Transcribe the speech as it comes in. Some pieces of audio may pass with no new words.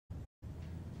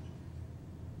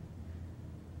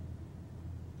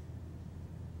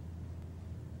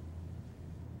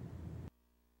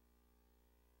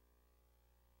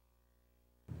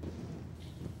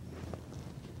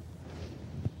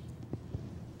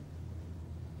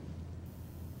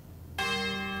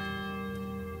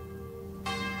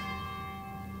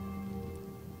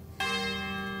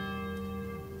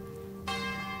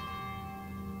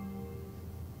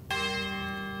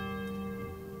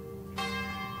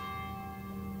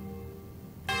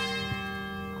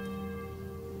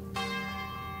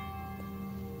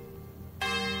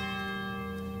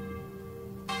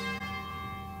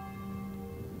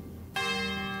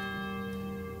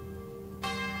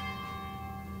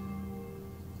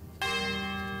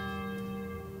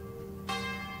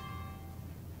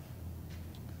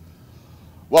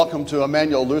Welcome to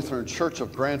Emmanuel Lutheran Church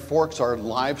of Grand Forks, our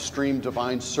live stream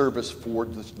divine service for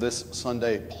this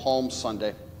Sunday, Palm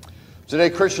Sunday. Today,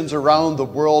 Christians around the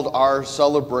world are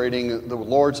celebrating the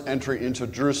Lord's entry into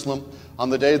Jerusalem on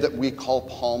the day that we call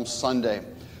Palm Sunday.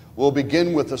 We'll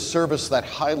begin with a service that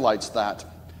highlights that.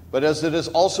 But as it is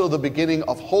also the beginning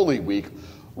of Holy Week,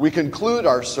 we conclude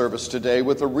our service today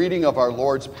with a reading of our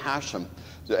Lord's Passion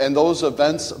and those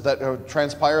events that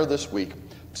transpire this week,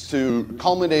 to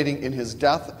culminating in his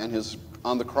death and his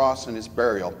on the cross and his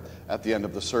burial at the end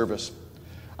of the service.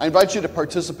 I invite you to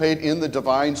participate in the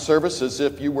divine service as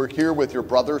if you were here with your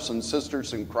brothers and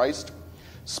sisters in Christ.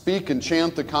 Speak and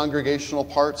chant the congregational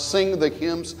part, sing the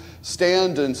hymns,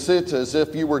 stand and sit as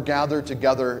if you were gathered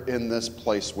together in this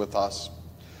place with us.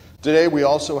 Today we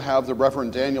also have the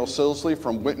Reverend Daniel Silsley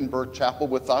from Wittenberg Chapel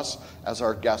with us as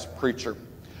our guest preacher.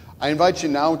 I invite you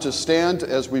now to stand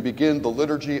as we begin the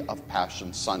Liturgy of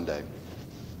Passion Sunday.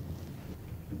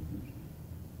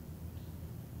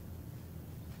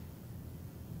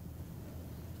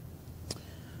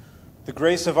 The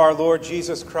grace of our Lord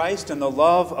Jesus Christ and the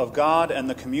love of God and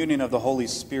the communion of the Holy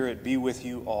Spirit be with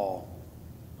you all.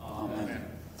 Amen.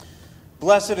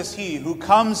 Blessed is he who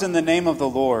comes in the name of the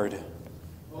Lord.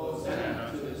 Hosanna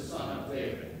to the Son of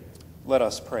David. Let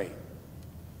us pray.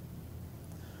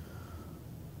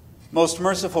 Most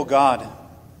merciful God,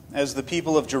 as the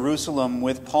people of Jerusalem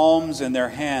with palms in their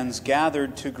hands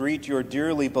gathered to greet your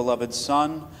dearly beloved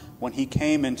Son when he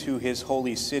came into his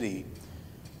holy city,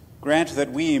 grant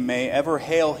that we may ever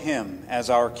hail him as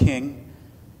our King,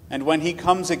 and when he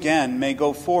comes again may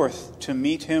go forth to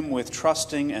meet him with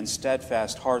trusting and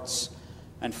steadfast hearts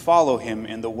and follow him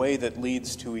in the way that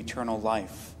leads to eternal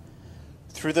life.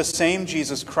 Through the same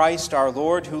Jesus Christ our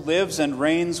Lord, who lives and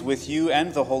reigns with you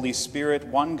and the Holy Spirit,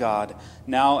 one God,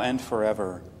 now and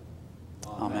forever.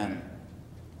 Amen.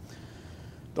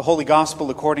 The Holy Gospel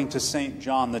according to St.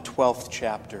 John, the 12th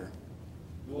chapter.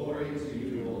 Glory to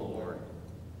you, O Lord.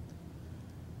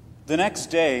 The next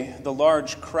day, the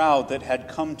large crowd that had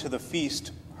come to the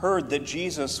feast heard that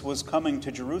Jesus was coming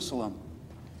to Jerusalem.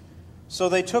 So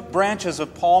they took branches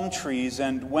of palm trees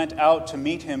and went out to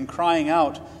meet him, crying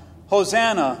out,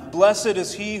 Hosanna, blessed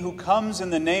is he who comes in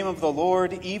the name of the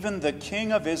Lord, even the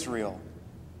King of Israel.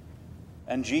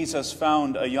 And Jesus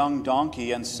found a young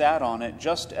donkey and sat on it,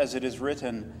 just as it is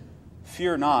written,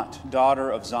 Fear not, daughter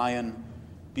of Zion.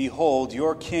 Behold,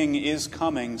 your king is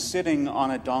coming, sitting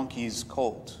on a donkey's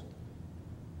colt.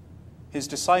 His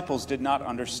disciples did not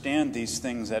understand these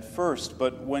things at first,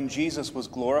 but when Jesus was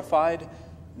glorified,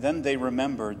 then they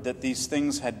remembered that these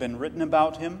things had been written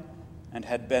about him and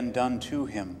had been done to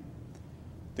him.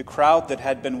 The crowd that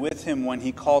had been with him when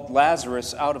he called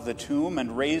Lazarus out of the tomb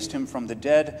and raised him from the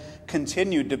dead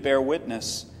continued to bear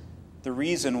witness. The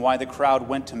reason why the crowd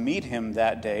went to meet him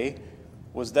that day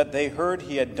was that they heard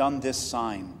he had done this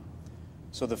sign.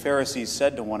 So the Pharisees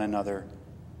said to one another,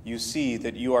 You see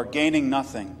that you are gaining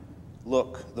nothing.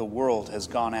 Look, the world has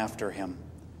gone after him.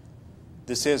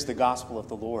 This is the gospel of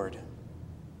the Lord.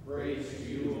 Praise to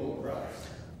you, O Christ.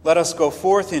 Let us go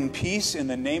forth in peace in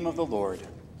the name of the Lord.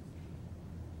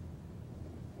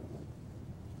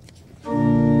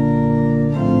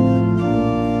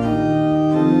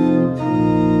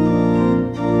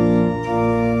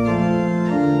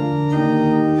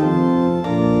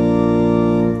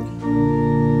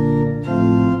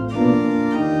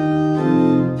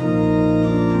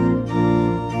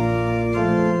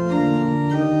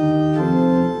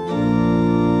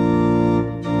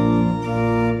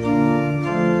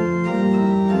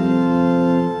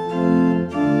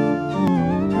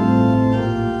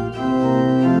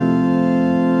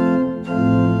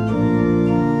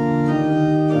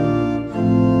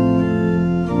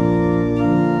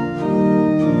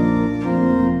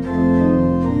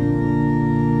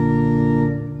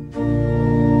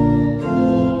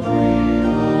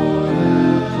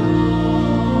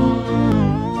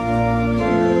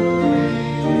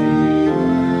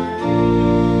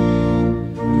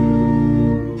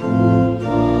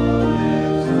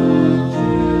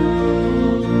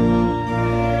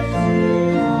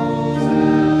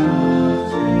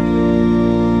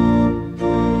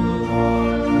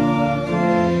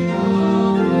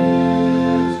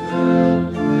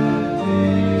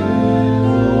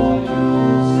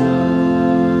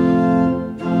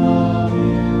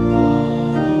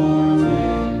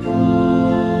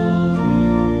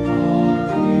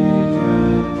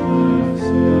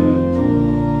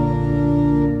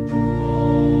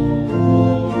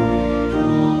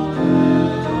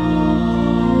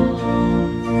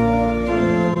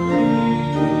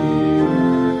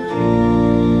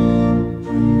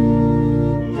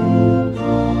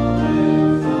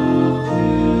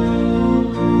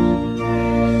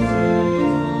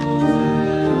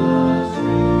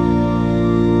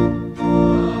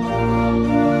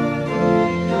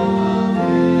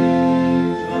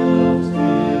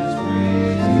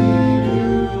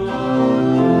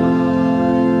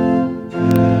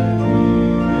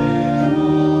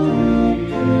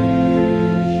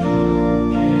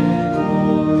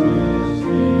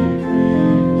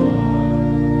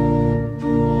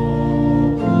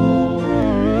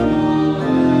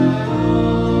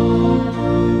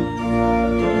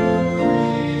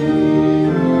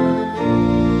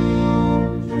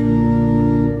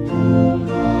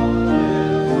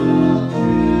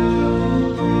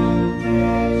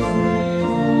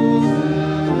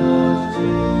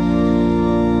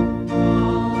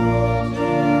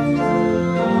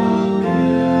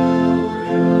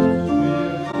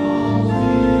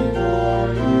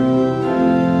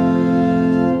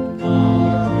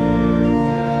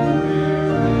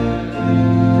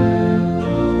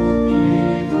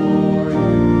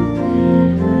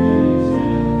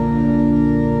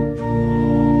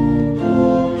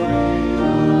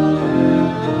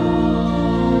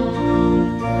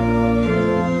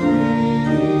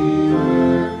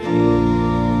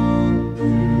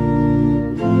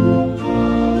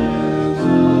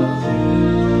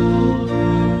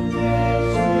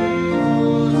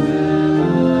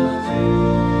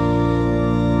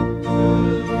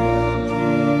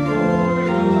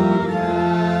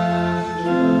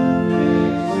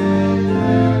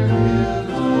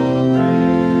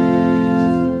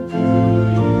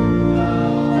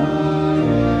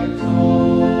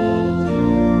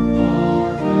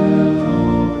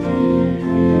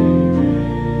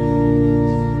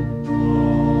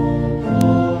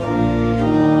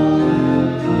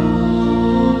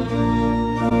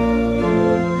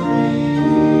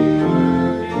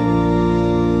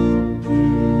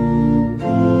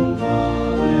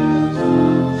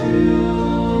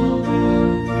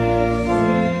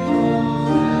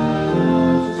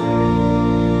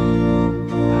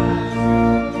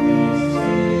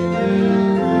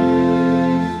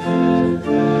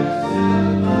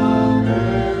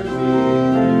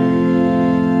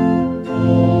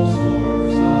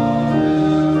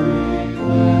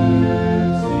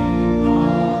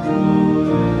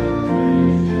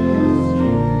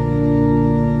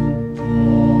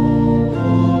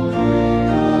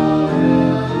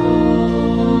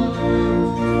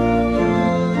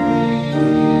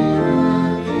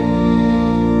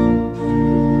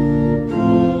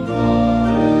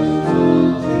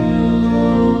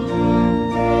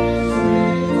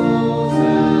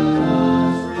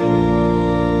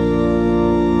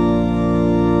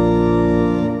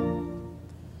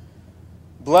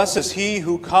 Blessed is he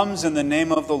who comes in the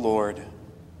name of the Lord.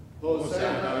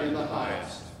 Hosanna in the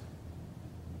highest.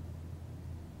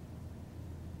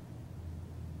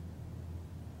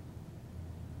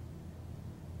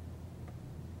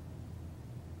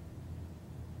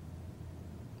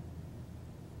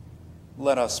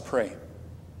 Let us pray.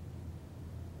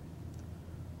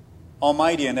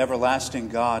 Almighty and everlasting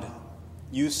God,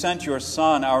 you sent your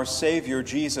Son, our Savior,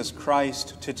 Jesus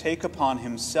Christ, to take upon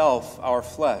himself our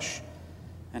flesh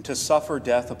and to suffer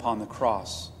death upon the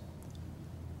cross.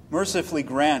 Mercifully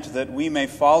grant that we may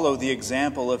follow the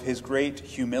example of his great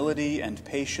humility and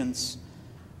patience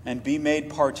and be made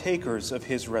partakers of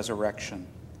his resurrection.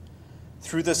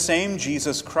 Through the same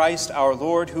Jesus Christ our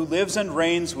Lord, who lives and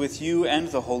reigns with you and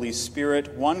the Holy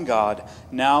Spirit, one God,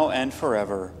 now and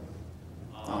forever.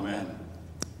 Amen.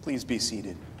 Please be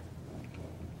seated.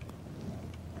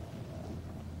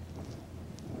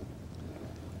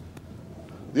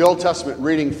 The Old Testament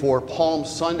reading for Palm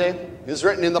Sunday is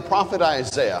written in the prophet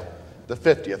Isaiah, the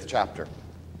 50th chapter.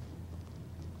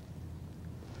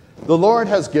 The Lord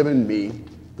has given me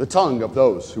the tongue of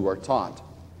those who are taught,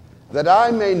 that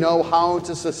I may know how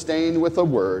to sustain with a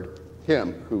word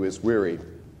him who is weary.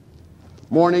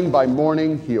 Morning by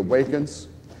morning he awakens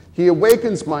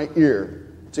my ear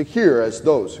to hear as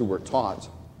those who were taught.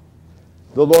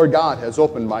 The Lord God has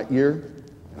opened my ear,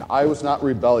 and I was not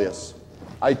rebellious.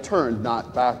 I turned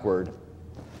not backward.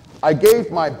 I gave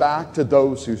my back to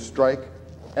those who strike,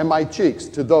 and my cheeks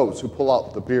to those who pull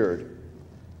out the beard.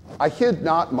 I hid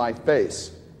not my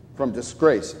face from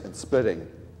disgrace and spitting.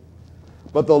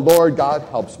 But the Lord God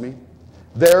helps me.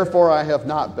 Therefore I have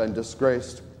not been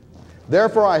disgraced.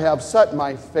 Therefore I have set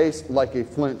my face like a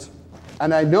flint,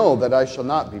 and I know that I shall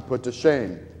not be put to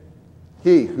shame.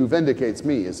 He who vindicates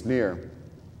me is near.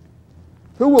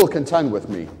 Who will contend with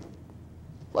me?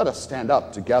 Let us stand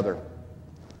up together.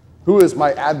 Who is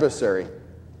my adversary?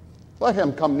 Let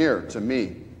him come near to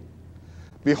me.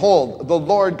 Behold, the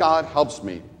Lord God helps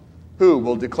me. Who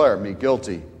will declare me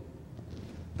guilty?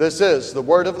 This is the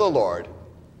word of the Lord.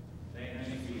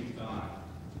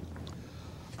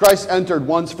 Christ entered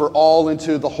once for all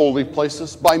into the holy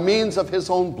places by means of his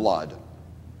own blood,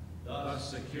 thus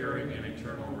securing an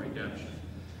eternal redemption.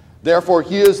 Therefore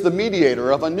he is the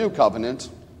mediator of a new covenant,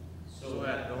 so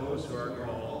that those who are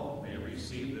called may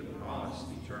receive the promised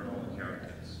eternal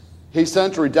inheritance. He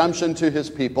sent redemption to his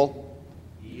people.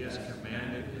 He has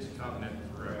commanded his covenant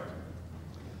forever.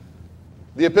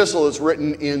 The epistle is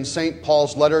written in St.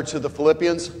 Paul's letter to the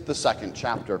Philippians, the 2nd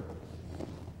chapter.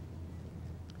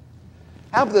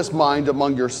 Have this mind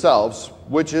among yourselves,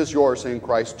 which is yours in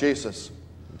Christ Jesus,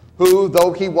 who,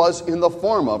 though he was in the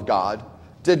form of God,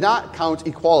 did not count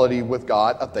equality with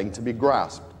God a thing to be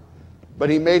grasped, but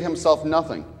he made himself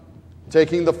nothing,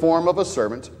 taking the form of a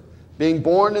servant, being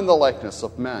born in the likeness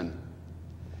of men.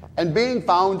 And being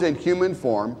found in human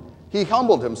form, he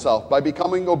humbled himself by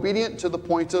becoming obedient to the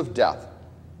point of death,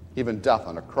 even death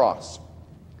on a cross.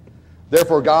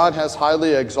 Therefore God has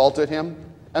highly exalted him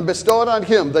and bestowed on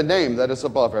him the name that is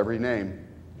above every name,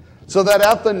 so that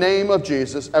at the name of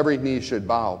Jesus every knee should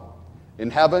bow,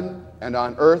 in heaven and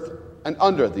on earth and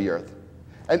under the earth,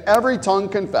 and every tongue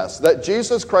confess that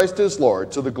Jesus Christ is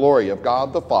Lord, to the glory of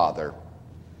God the Father.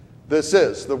 This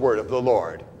is the word of the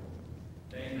Lord.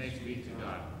 Thanks be to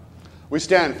God. We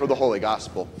stand for the Holy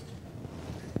Gospel.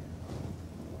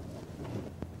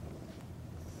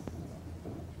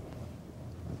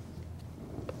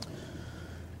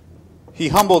 He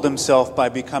humbled himself by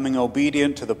becoming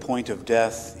obedient to the point of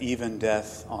death, even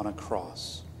death on a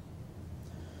cross.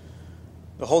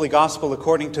 The Holy Gospel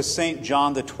according to St.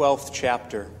 John, the 12th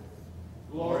chapter.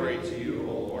 Glory to you,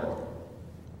 O Lord.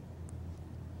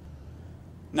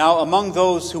 Now among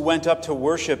those who went up to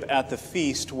worship at the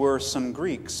feast were some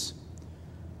Greeks.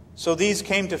 So these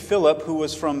came to Philip, who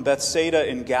was from Bethsaida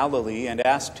in Galilee, and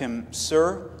asked him,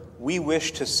 "Sir, we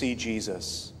wish to see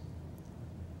Jesus."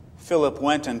 Philip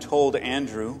went and told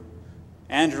Andrew.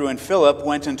 Andrew and Philip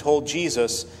went and told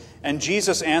Jesus, and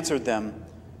Jesus answered them,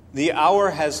 "The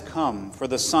hour has come for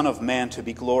the Son of Man to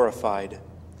be glorified.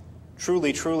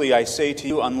 Truly, truly, I say to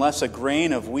you, unless a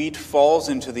grain of wheat falls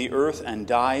into the earth and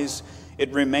dies,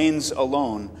 it remains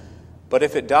alone. But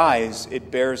if it dies, it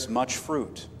bears much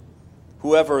fruit.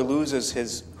 Whoever loves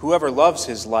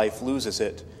his life loses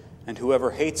it, and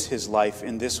whoever hates his life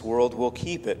in this world will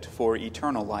keep it for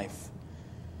eternal life.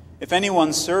 If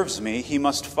anyone serves me, he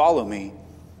must follow me,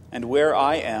 and where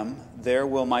I am, there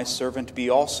will my servant be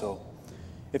also.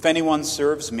 If anyone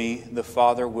serves me, the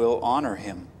Father will honor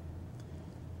him.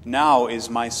 Now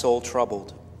is my soul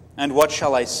troubled, and what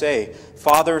shall I say?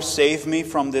 Father, save me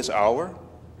from this hour?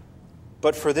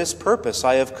 but for this purpose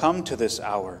I have come to this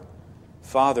hour.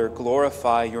 Father,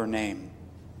 glorify your name."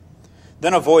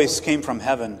 Then a voice came from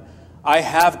heaven, "I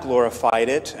have glorified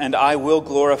it, and I will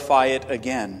glorify it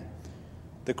again."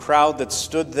 The crowd that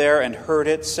stood there and heard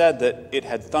it said that it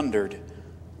had thundered.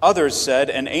 Others said,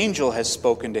 "An angel has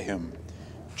spoken to him."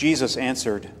 Jesus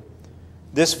answered,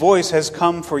 "This voice has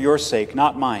come for your sake,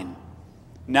 not mine.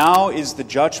 Now is the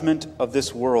judgment of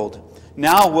this world.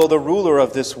 Now will the ruler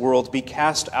of this world be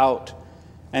cast out.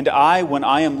 And I, when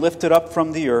I am lifted up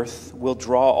from the earth, will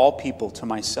draw all people to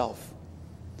myself."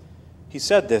 He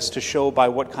said this to show by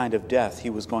what kind of death he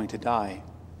was going to die.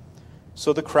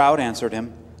 So the crowd answered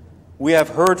him, "We have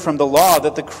heard from the law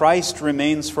that the Christ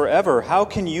remains forever. How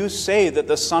can you say that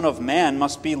the Son of Man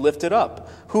must be lifted up?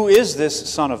 Who is this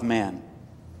Son of Man?"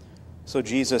 So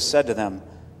Jesus said to them,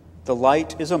 "The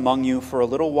light is among you for a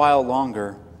little while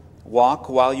longer. Walk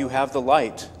while you have the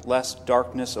light, lest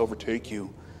darkness overtake you.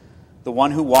 The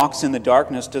one who walks in the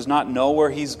darkness does not know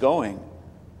where he's going.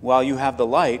 While you have the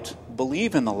light,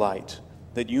 believe in the light,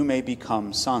 that you may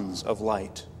become sons of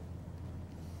light."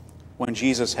 When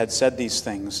Jesus had said these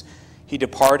things, he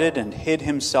departed and hid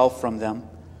himself from them.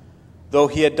 Though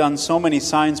he had done so many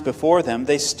signs before them,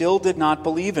 they still did not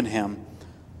believe in him,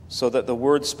 so that the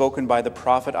word spoken by the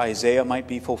prophet Isaiah might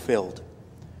be fulfilled.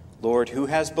 "Lord, who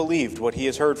has believed what he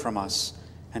has heard from us?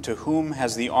 And to whom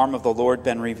has the arm of the Lord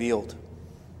been revealed?"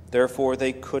 Therefore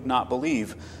they could not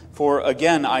believe. For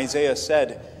again Isaiah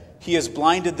said, "He has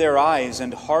blinded their eyes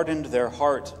and hardened their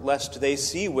heart, lest they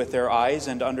see with their eyes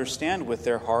and understand with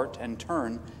their heart and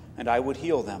turn, and I would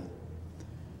heal them."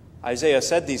 Isaiah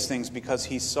said these things because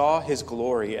he saw his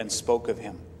glory and spoke of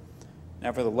him.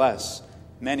 Nevertheless,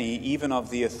 many, even of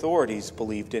the authorities,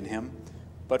 believed in him,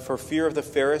 but for fear of the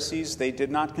Pharisees they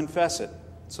did not confess it,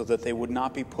 so that they would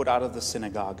not be put out of the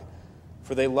synagogue.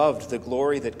 For they loved the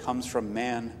glory that comes from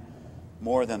man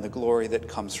more than the glory that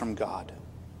comes from God.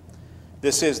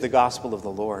 This is the gospel of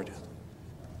the Lord.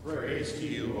 Praise to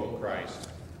you, O Christ.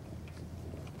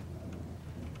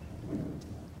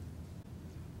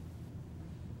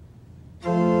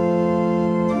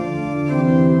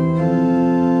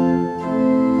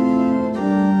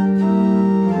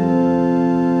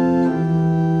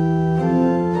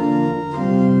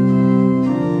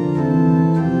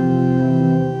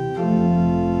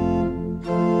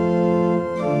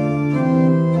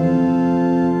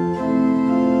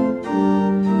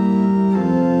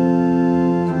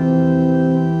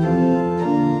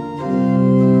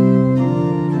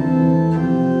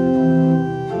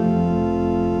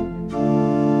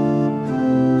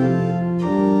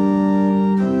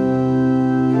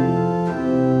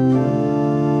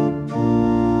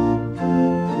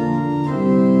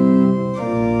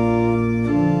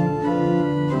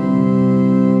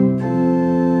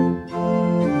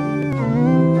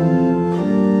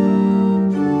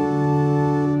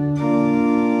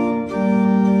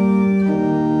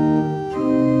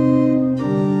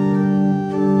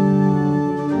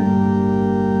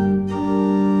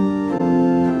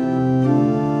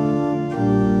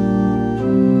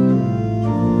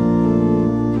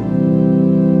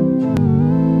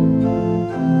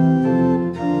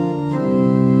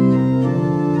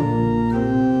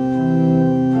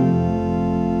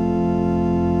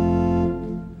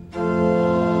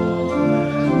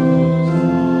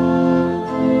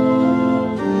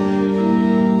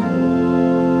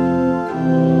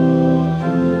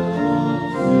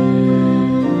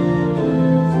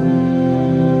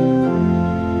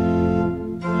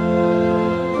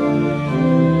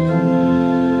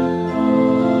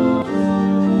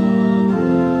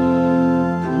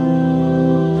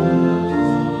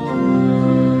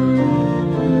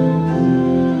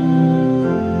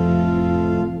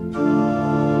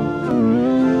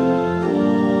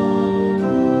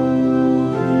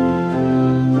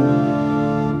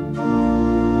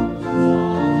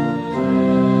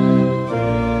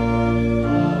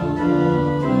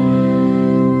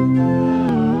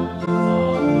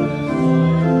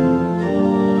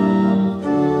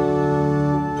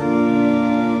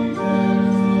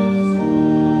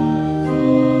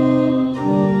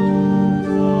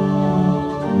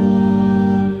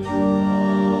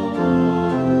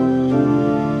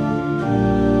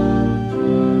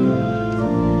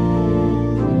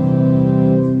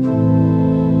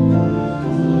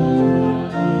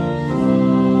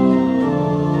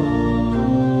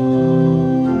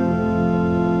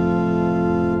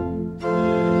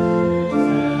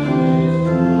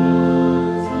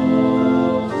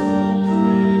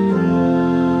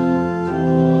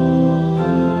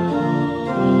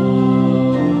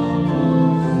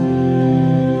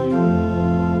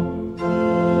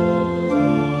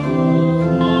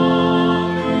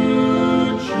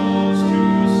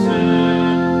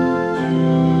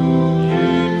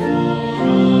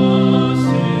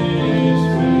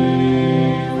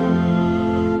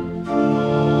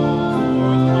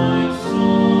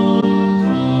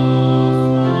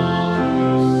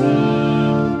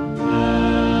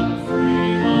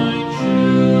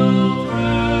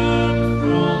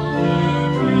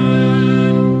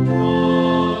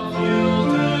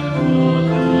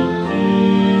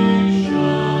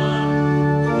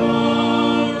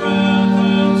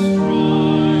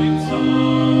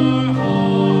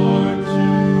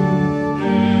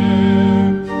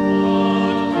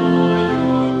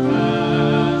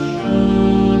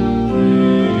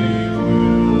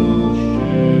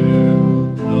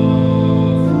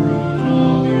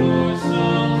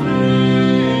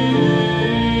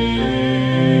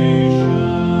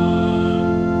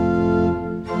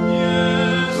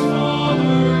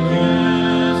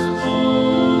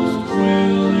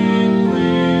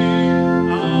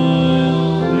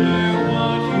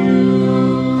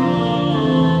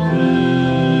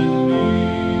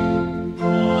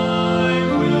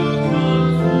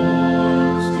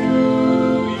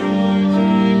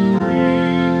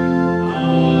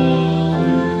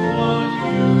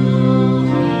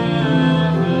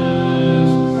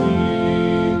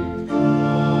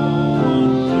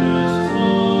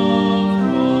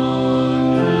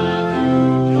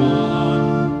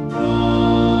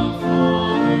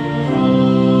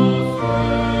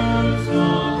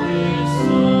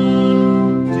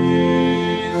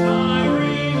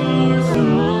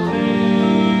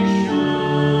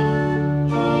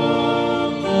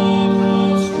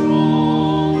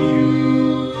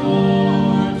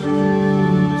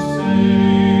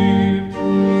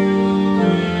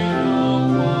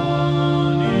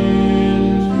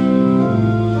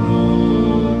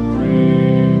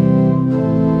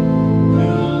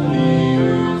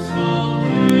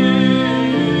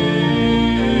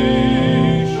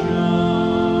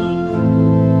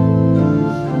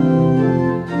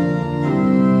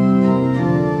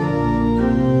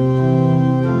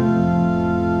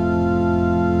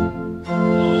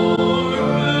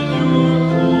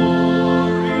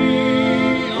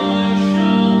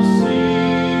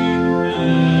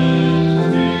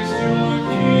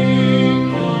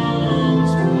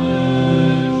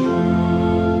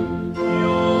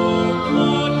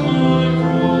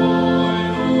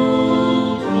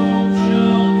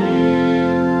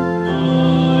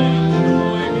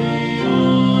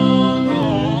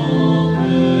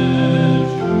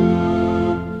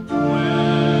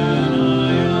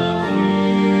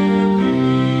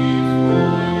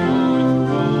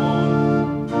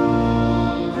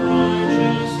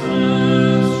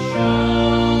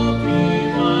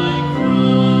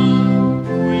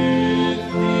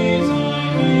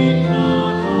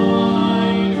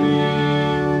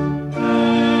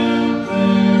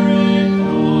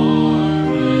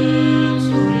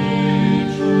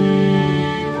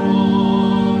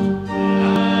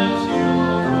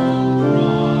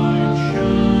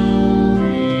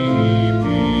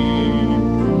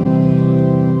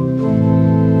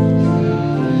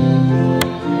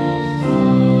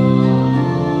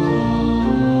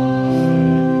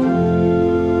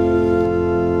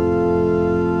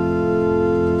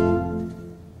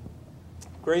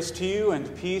 Grace to you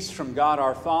and peace from God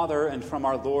our Father and from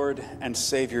our Lord and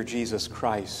Savior Jesus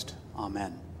Christ.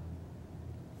 Amen.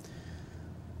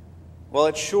 Well,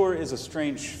 it sure is a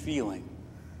strange feeling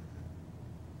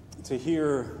to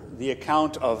hear the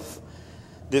account of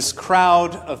this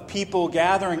crowd of people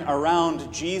gathering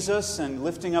around Jesus and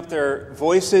lifting up their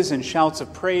voices in shouts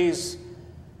of praise,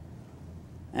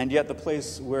 and yet the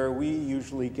place where we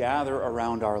usually gather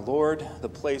around our Lord, the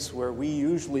place where we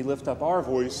usually lift up our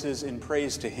voices in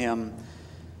praise to Him,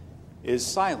 is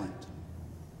silent,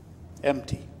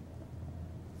 empty.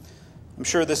 I'm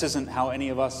sure this isn't how any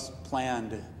of us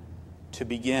planned to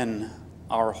begin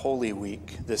our Holy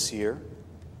Week this year.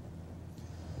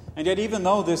 And yet, even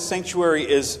though this sanctuary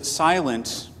is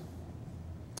silent,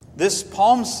 this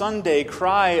Palm Sunday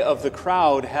cry of the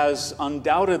crowd has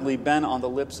undoubtedly been on the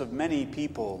lips of many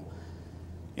people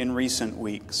in recent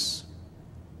weeks.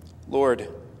 Lord,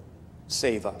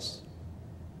 save us.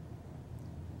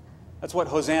 That's what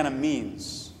Hosanna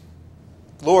means.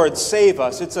 Lord, save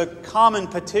us. It's a common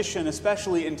petition,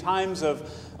 especially in times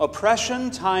of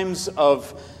oppression, times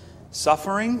of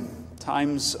suffering,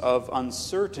 times of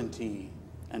uncertainty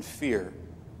and fear.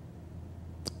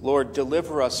 Lord,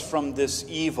 deliver us from this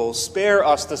evil. Spare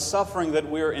us the suffering that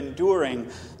we're enduring.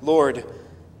 Lord,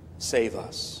 save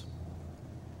us.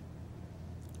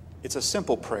 It's a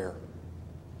simple prayer.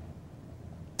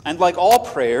 And like all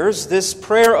prayers, this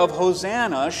prayer of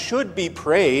Hosanna should be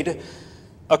prayed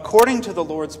according to the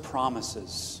Lord's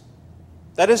promises.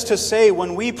 That is to say,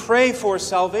 when we pray for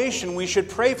salvation, we should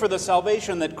pray for the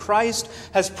salvation that Christ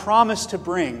has promised to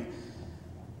bring,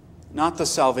 not the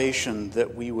salvation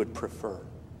that we would prefer.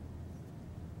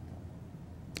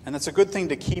 And that's a good thing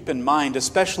to keep in mind,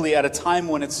 especially at a time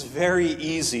when it's very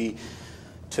easy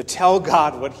to tell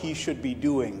God what He should be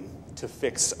doing to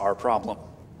fix our problem.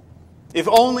 If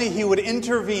only He would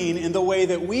intervene in the way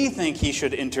that we think He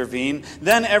should intervene,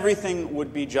 then everything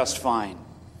would be just fine.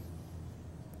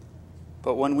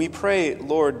 But when we pray,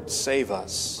 Lord, save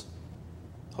us,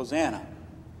 Hosanna,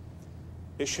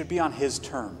 it should be on His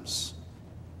terms,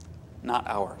 not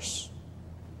ours.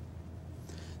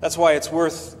 That's why it's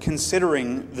worth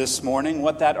considering this morning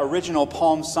what that original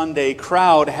Palm Sunday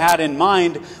crowd had in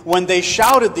mind when they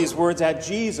shouted these words at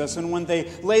Jesus, and when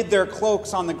they laid their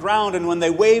cloaks on the ground, and when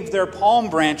they waved their palm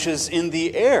branches in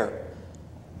the air.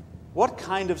 What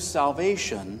kind of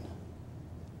salvation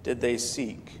did they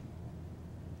seek?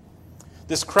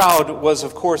 This crowd was,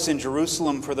 of course, in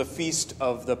Jerusalem for the feast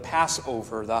of the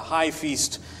Passover, the high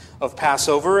feast of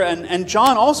Passover. And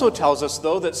John also tells us,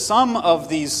 though, that some of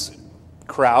these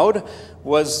crowd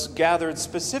was gathered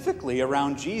specifically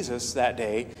around Jesus that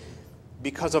day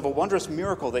because of a wondrous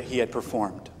miracle that He had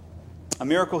performed. A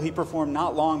miracle He performed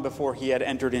not long before He had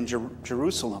entered in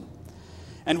Jerusalem.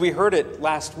 And we heard it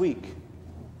last week.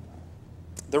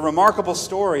 The remarkable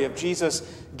story of Jesus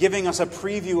giving us a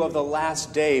preview of the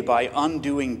last day by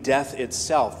undoing death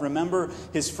itself. Remember,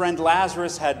 His friend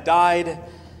Lazarus had died.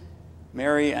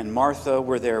 Mary and Martha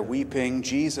were there weeping.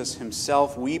 Jesus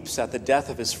Himself weeps at the death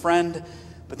of His friend.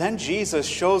 But then Jesus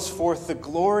shows forth the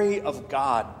glory of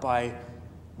God by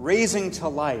raising to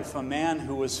life a man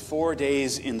who was 4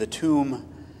 days in the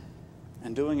tomb,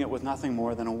 and doing it with nothing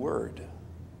more than a word.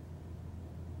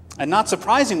 And not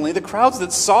surprisingly, the crowds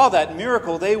that saw that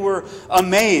miracle, they were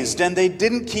amazed, and they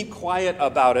didn't keep quiet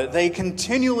about it. They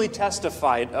continually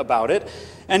testified about it,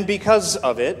 and because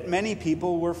of it, many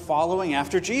people were following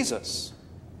after Jesus.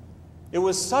 It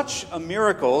was such a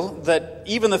miracle that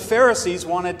even the Pharisees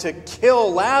wanted to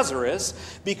kill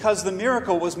Lazarus because the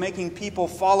miracle was making people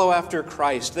follow after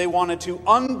Christ. They wanted to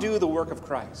undo the work of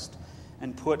Christ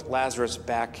and put Lazarus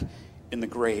back in the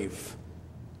grave.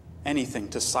 Anything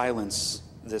to silence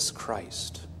this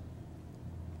Christ.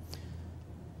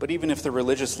 But even if the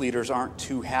religious leaders aren't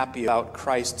too happy about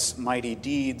Christ's mighty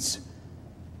deeds,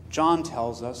 John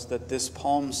tells us that this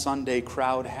Palm Sunday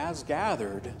crowd has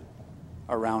gathered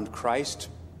around Christ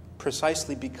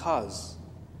precisely because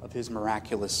of His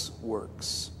miraculous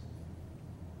works.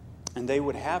 And they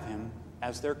would have Him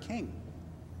as their king.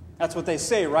 That's what they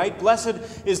say, right? Blessed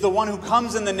is the one who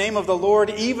comes in the name of the Lord,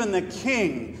 even the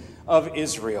King of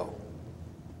Israel.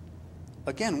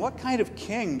 Again, what kind of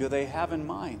king do they have in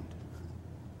mind?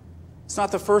 It's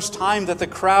not the first time that the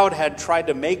crowd had tried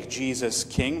to make Jesus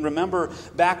king. Remember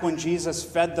back when Jesus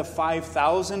fed the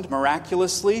 5,000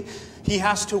 miraculously? He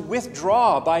has to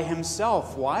withdraw by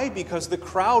himself. Why? Because the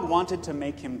crowd wanted to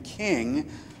make Him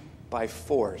king by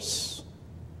force.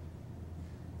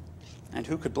 And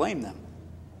who could blame them?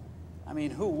 I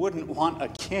mean, who wouldn't want a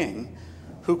king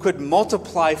who could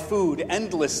multiply food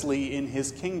endlessly in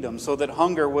his kingdom so that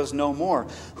hunger was no more?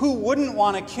 Who wouldn't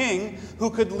want a king who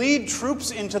could lead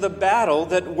troops into the battle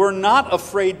that were not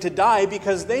afraid to die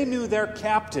because they knew their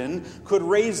captain could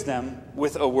raise them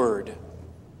with a word?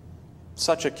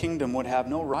 Such a kingdom would have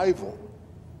no rival.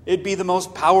 It'd be the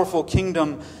most powerful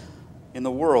kingdom in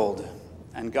the world,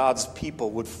 and God's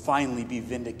people would finally be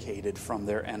vindicated from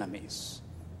their enemies.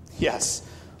 Yes,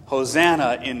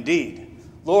 Hosanna indeed.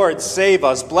 Lord, save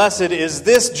us. Blessed is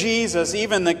this Jesus,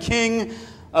 even the King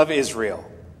of Israel.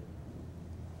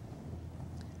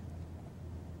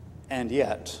 And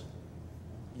yet,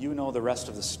 you know the rest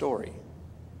of the story.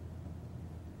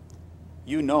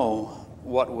 You know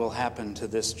what will happen to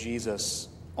this Jesus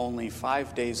only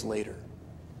 5 days later.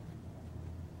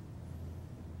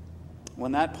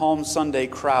 When that Palm Sunday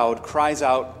crowd cries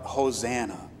out,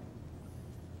 Hosanna,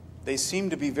 they seem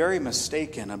to be very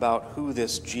mistaken about who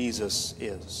this Jesus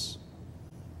is,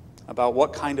 about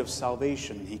what kind of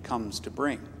salvation he comes to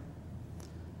bring,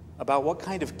 about what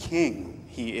kind of king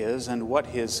he is and what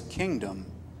his kingdom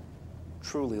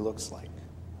truly looks like.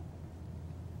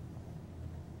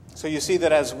 So you see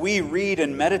that as we read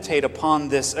and meditate upon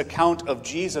this account of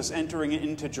Jesus entering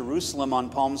into Jerusalem on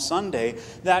Palm Sunday,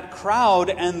 that crowd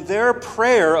and their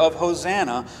prayer of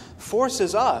Hosanna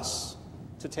forces us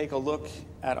to take a look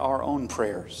at our own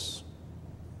prayers,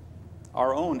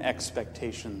 our own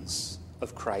expectations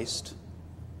of Christ.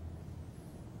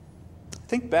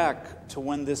 Think back to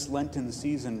when this Lenten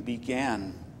season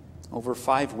began over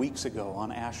 5 weeks ago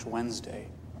on Ash Wednesday.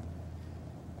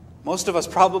 Most of us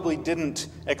probably didn't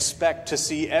expect to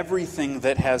see everything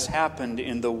that has happened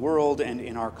in the world and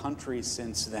in our country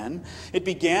since then. It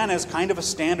began as kind of a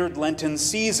standard Lenten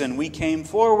season. We came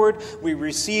forward, we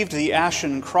received the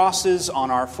ashen crosses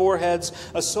on our foreheads,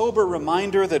 a sober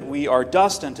reminder that we are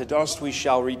dust and to dust we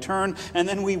shall return, and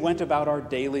then we went about our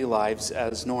daily lives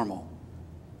as normal.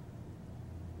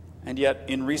 And yet,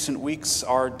 in recent weeks,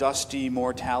 our dusty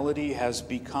mortality has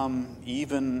become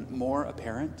even more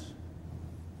apparent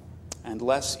and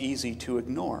less easy to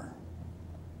ignore.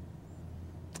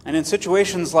 And in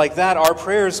situations like that, our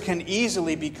prayers can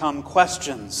easily become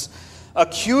questions,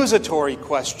 accusatory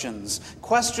questions,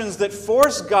 questions that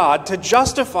force God to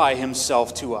justify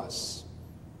himself to us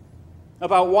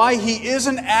about why he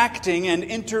isn't acting and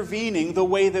intervening the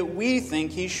way that we think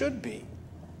he should be.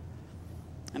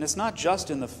 And it's not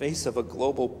just in the face of a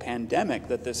global pandemic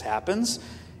that this happens.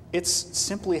 It's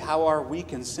simply how our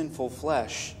weak and sinful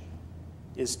flesh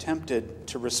is tempted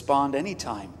to respond any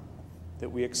time that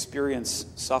we experience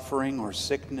suffering or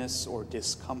sickness or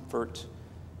discomfort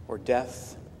or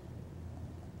death,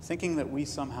 thinking that we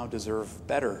somehow deserve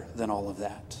better than all of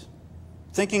that,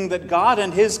 thinking that God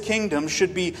and his kingdom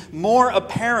should be more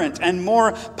apparent and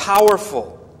more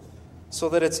powerful, so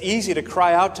that it's easy to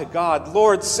cry out to God,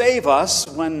 Lord, save us,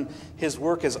 when his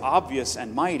work is obvious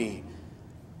and mighty.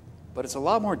 But it's a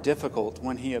lot more difficult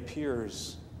when he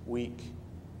appears weak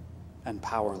and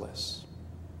powerless.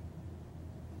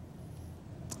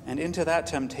 And into that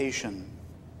temptation,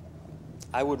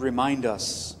 I would remind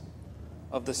us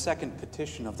of the second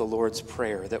petition of the Lord's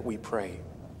Prayer that we pray,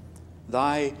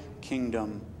 Thy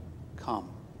kingdom come.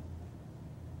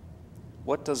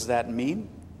 What does that mean?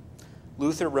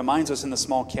 Luther reminds us in the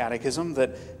Small Catechism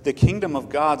that the kingdom of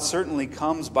God certainly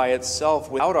comes by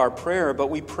itself without our prayer,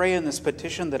 but we pray in this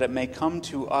petition that it may come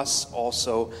to us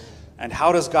also. And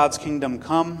how does God's kingdom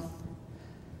come?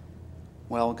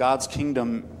 Well, God's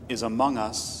kingdom is among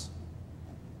us,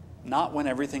 not when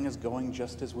everything is going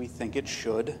just as we think it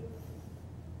should,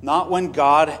 not when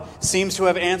God seems to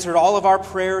have answered all of our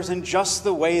prayers in just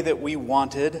the way that we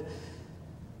wanted,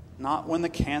 not when the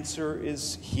cancer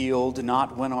is healed,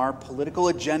 not when our political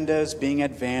agenda is being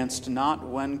advanced, not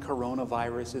when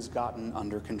coronavirus is gotten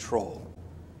under control.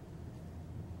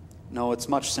 No, it's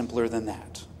much simpler than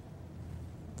that.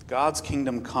 God's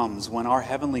kingdom comes when our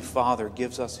Heavenly Father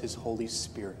gives us his Holy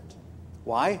Spirit.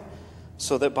 Why?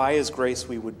 So that by his grace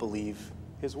we would believe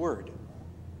his word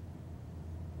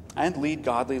and lead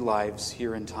godly lives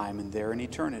here in time and there in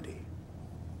eternity.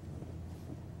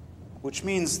 Which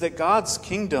means that God's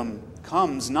kingdom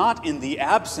comes not in the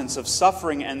absence of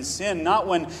suffering and sin, not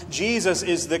when Jesus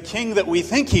is the king that we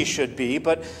think he should be,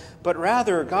 but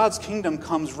rather God's kingdom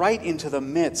comes right into the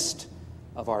midst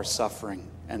of our suffering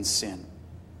and sin.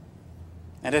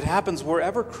 And it happens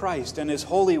wherever Christ and his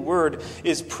holy word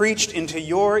is preached into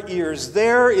your ears.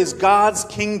 There is God's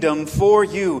kingdom for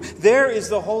you. There is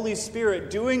the Holy Spirit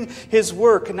doing his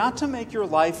work, not to make your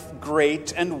life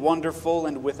great and wonderful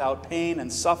and without pain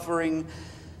and suffering,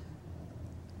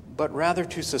 but rather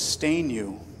to sustain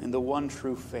you in the one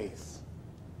true faith,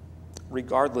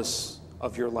 regardless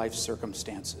of your life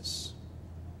circumstances.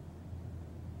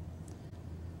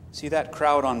 See, that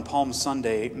crowd on Palm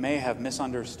Sunday may have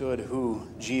misunderstood who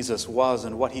Jesus was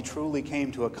and what he truly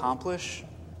came to accomplish,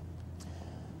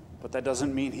 but that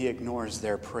doesn't mean he ignores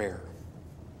their prayer.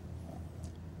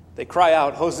 They cry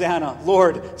out, "Hosanna,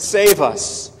 Lord, save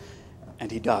us!"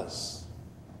 And he does.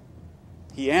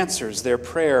 He answers their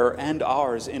prayer and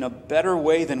ours in a better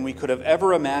way than we could have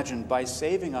ever imagined by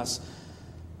saving us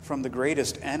from the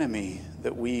greatest enemy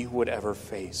that we would ever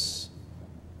face.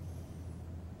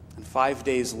 And 5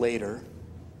 days later,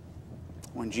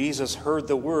 when Jesus heard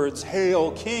the words,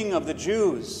 "Hail, King of the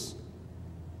Jews,"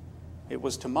 it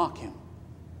was to mock him.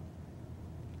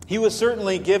 He was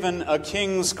certainly given a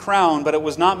king's crown, but it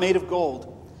was not made of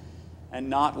gold and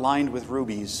not lined with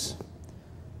rubies,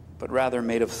 but rather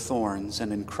made of thorns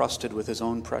and encrusted with his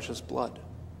own precious blood.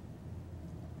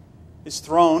 His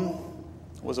throne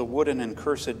was a wooden and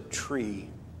cursed tree,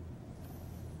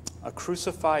 a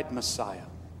crucified Messiah,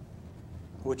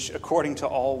 which, according to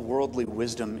all worldly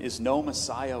wisdom, is no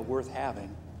Messiah worth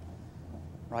having.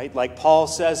 Right? Like Paul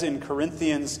says in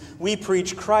Corinthians, we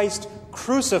preach Christ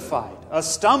crucified, a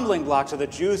stumbling block to the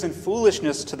Jews and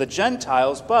foolishness to the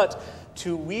Gentiles, but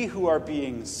to we who are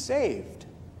being saved,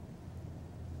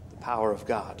 the power of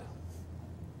God.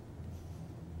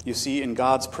 You see, in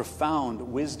God's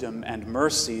profound wisdom and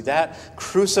mercy, that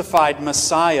crucified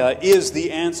Messiah is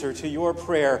the answer to your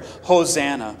prayer,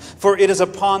 Hosanna. For it is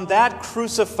upon that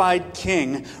crucified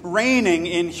King, reigning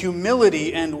in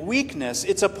humility and weakness,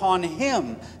 it's upon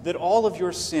him that all of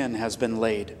your sin has been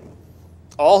laid.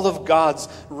 All of God's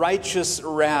righteous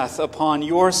wrath upon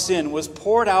your sin was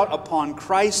poured out upon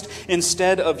Christ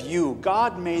instead of you.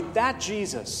 God made that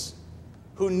Jesus,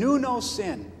 who knew no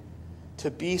sin, to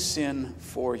be sin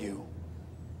for you,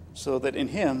 so that in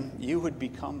him you would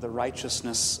become the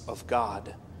righteousness of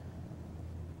God.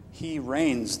 He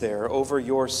reigns there over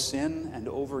your sin and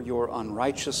over your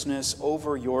unrighteousness,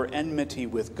 over your enmity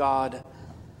with God.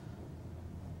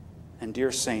 And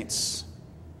dear saints,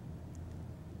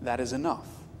 that is enough.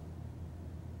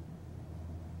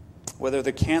 Whether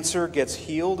the cancer gets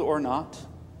healed or not,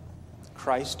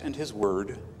 Christ and his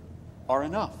word are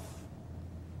enough.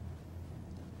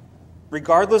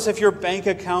 Regardless if your bank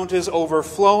account is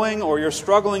overflowing or you're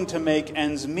struggling to make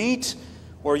ends meet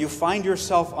or you find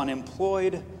yourself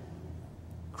unemployed,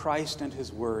 Christ and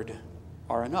his word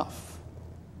are enough.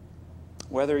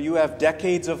 Whether you have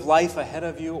decades of life ahead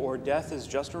of you or death is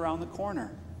just around the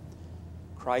corner,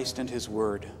 Christ and his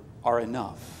word are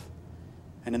enough.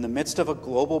 And in the midst of a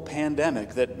global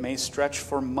pandemic that may stretch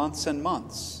for months and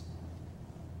months,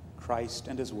 Christ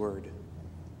and his word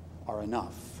are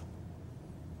enough.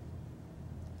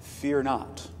 Fear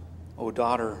not, O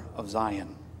daughter of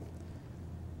Zion.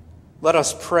 Let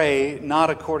us pray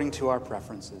not according to our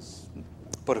preferences,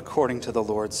 but according to the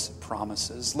Lord's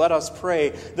promises. Let us pray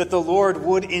that the Lord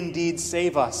would indeed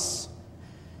save us,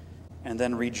 and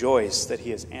then rejoice that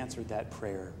he has answered that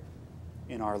prayer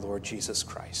in our Lord Jesus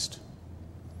Christ.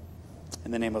 In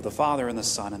the name of the Father, and the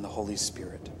Son, and the Holy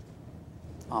Spirit.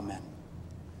 Amen.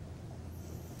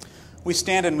 We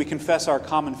stand and we confess our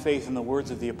common faith in the words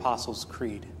of the Apostles'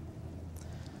 Creed.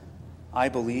 I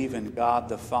believe in God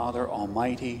the Father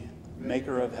Almighty,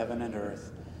 maker of heaven and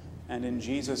earth, and in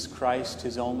Jesus Christ,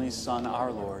 his only Son,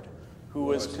 our Lord, who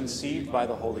was conceived by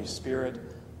the Holy Spirit,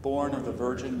 born of the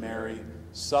Virgin Mary,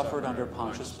 suffered under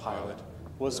Pontius Pilate,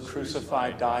 was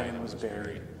crucified, died, and was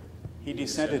buried. He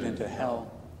descended into hell.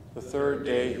 The third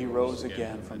day he rose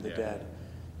again from the dead.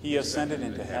 He ascended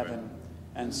into heaven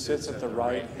and sits at the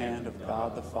right hand of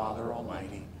God the Father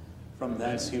Almighty. From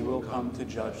thence he will come to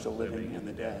judge the living and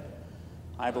the dead.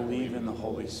 I believe in the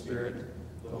Holy Spirit,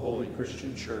 the holy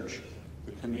Christian church,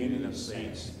 the communion of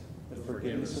saints, the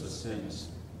forgiveness of sins,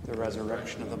 the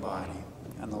resurrection of the body,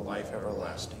 and the life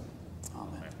everlasting.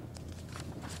 Amen.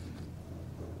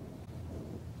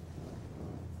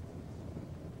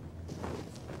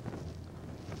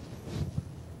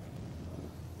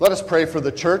 Let us pray for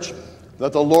the church,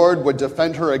 that the Lord would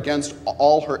defend her against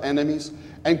all her enemies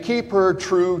and keep her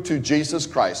true to Jesus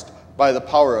Christ by the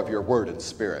power of your word and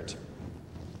spirit.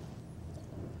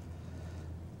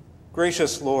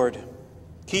 Gracious Lord,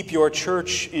 keep your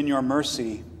church in your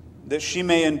mercy, that she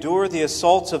may endure the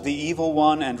assaults of the evil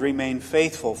one and remain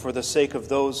faithful for the sake of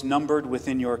those numbered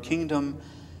within your kingdom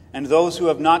and those who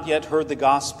have not yet heard the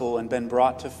gospel and been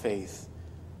brought to faith.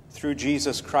 Through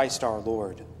Jesus Christ our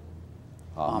Lord.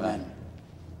 Amen.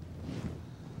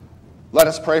 Let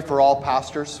us pray for all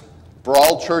pastors, for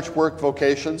all church work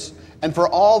vocations, and for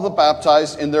all the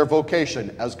baptized in their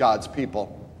vocation as God's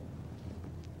people.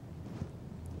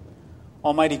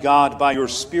 Almighty God, by your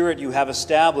Spirit you have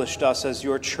established us as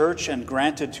your church and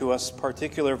granted to us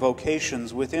particular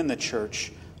vocations within the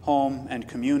church, home, and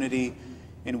community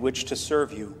in which to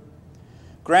serve you.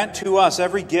 Grant to us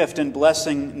every gift and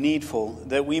blessing needful,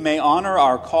 that we may honor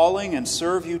our calling and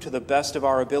serve you to the best of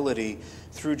our ability,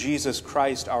 through Jesus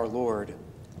Christ our Lord.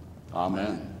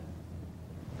 Amen.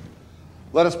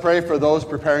 Let us pray for those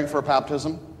preparing for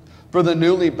baptism, for the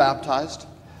newly baptized,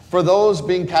 for those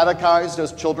being catechized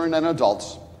as children and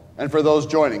adults, and for those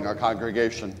joining our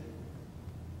congregation.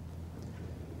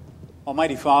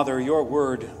 Almighty Father, your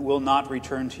word will not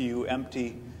return to you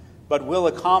empty, but will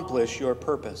accomplish your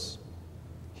purpose.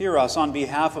 Hear us on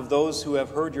behalf of those who have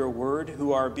heard your word,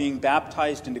 who are being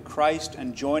baptized into Christ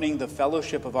and joining the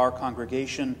fellowship of our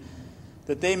congregation,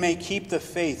 that they may keep the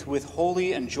faith with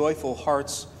holy and joyful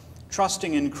hearts,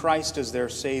 trusting in Christ as their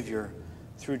Savior,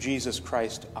 through Jesus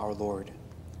Christ our Lord.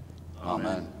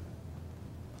 Amen.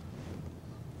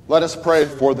 Let us pray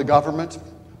for the government,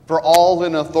 for all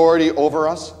in authority over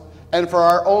us, and for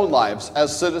our own lives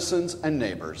as citizens and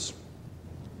neighbors.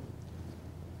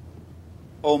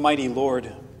 Almighty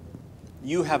Lord,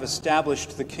 you have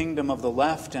established the kingdom of the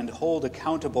left and hold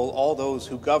accountable all those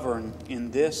who govern in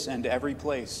this and every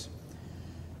place.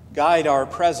 Guide our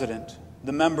president,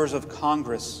 the members of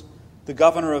Congress, the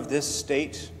governor of this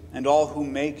state, and all who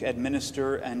make,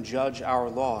 administer, and judge our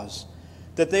laws,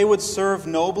 that they would serve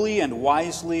nobly and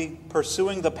wisely,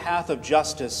 pursuing the path of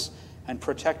justice and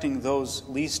protecting those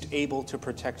least able to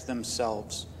protect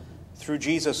themselves. Through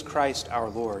Jesus Christ our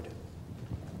Lord.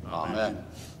 Amen.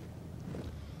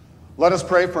 Let us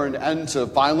pray for an end to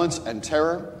violence and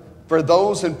terror, for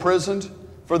those imprisoned,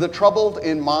 for the troubled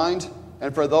in mind,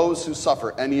 and for those who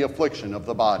suffer any affliction of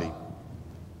the body.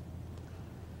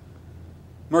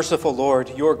 Merciful Lord,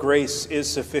 your grace is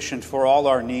sufficient for all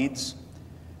our needs,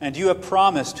 and you have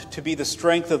promised to be the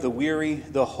strength of the weary,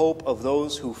 the hope of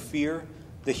those who fear,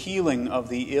 the healing of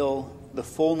the ill, the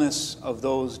fullness of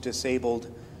those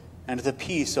disabled, and the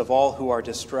peace of all who are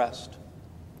distressed.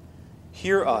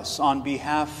 Hear us on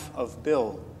behalf of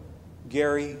Bill,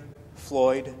 Gary,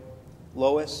 Floyd,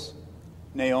 Lois,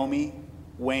 Naomi,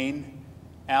 Wayne,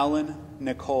 Alan,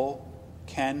 Nicole,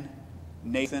 Ken,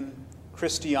 Nathan,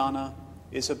 Christiana,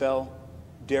 Isabel,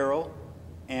 Daryl,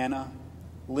 Anna,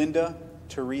 Linda,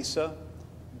 Teresa,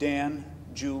 Dan,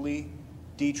 Julie,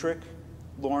 Dietrich,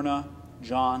 Lorna,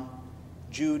 John,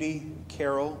 Judy,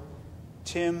 Carol,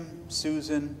 Tim,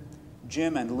 Susan,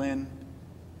 Jim and Lynn,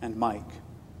 and Mike,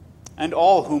 and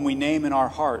all whom we name in our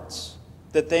hearts,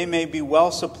 that they may be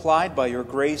well supplied by your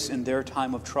grace in their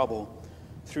time of trouble,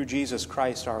 through Jesus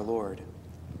Christ our Lord.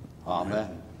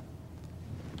 Amen.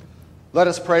 Let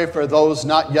us pray for those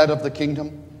not yet of the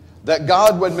kingdom, that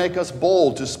God would make us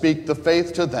bold to speak the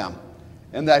faith to them,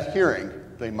 and that hearing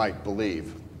they might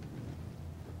believe.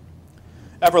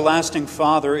 Everlasting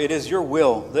Father, it is your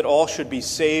will that all should be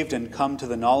saved and come to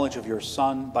the knowledge of your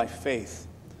Son by faith.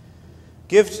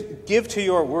 Give to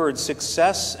your word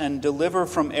success and deliver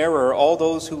from error all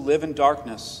those who live in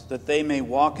darkness, that they may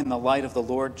walk in the light of the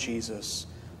Lord Jesus,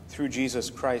 through Jesus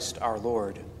Christ our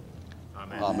Lord.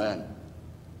 Amen. Amen.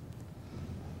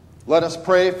 Let us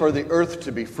pray for the earth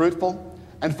to be fruitful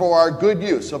and for our good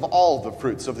use of all the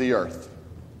fruits of the earth.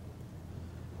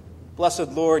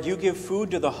 Blessed Lord, you give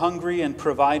food to the hungry and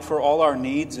provide for all our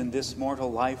needs in this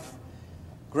mortal life.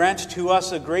 Grant to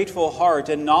us a grateful heart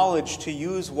and knowledge to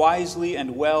use wisely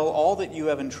and well all that you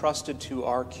have entrusted to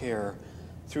our care,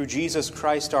 through Jesus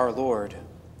Christ our Lord.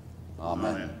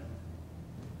 Amen.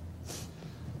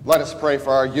 Let us pray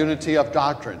for our unity of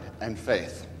doctrine and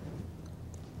faith.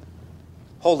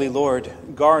 Holy Lord,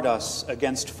 guard us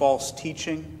against false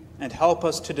teaching and help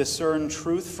us to discern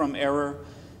truth from error,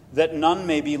 that none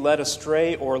may be led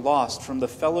astray or lost from the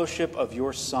fellowship of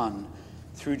your Son,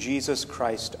 through Jesus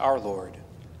Christ our Lord.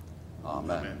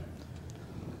 Amen.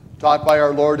 Taught by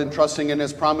our Lord and trusting in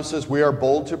his promises, we are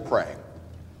bold to pray.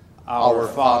 Our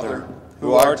Father,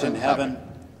 who art in heaven,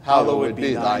 hallowed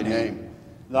be thy name.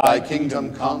 Thy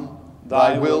kingdom come,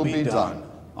 thy will be done,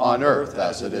 on earth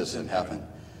as it is in heaven.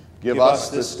 Give us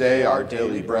this day our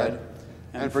daily bread,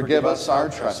 and forgive us our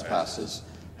trespasses,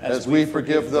 as we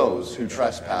forgive those who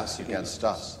trespass against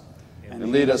us.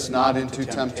 And lead us not into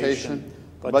temptation,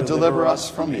 but deliver us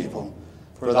from evil.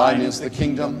 For thine is the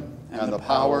kingdom, and the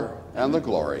power, and the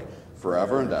glory,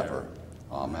 forever and ever.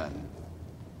 Amen.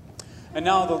 And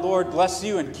now the Lord bless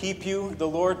you and keep you. The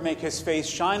Lord make his face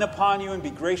shine upon you and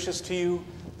be gracious to you.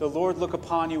 The Lord look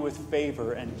upon you with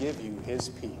favor and give you his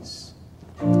peace.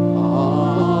 Amen.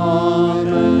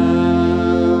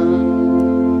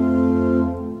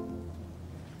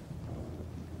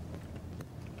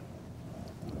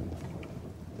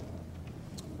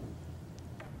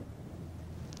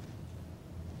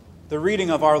 The reading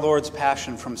of our Lord's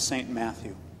Passion from St.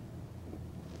 Matthew.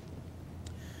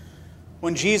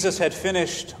 When Jesus had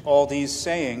finished all these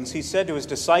sayings, he said to his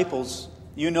disciples,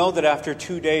 "You know that after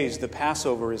 2 days the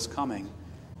Passover is coming,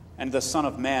 and the Son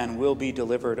of Man will be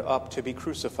delivered up to be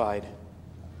crucified."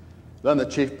 Then the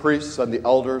chief priests and the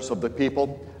elders of the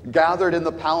people gathered in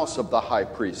the palace of the high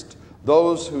priest,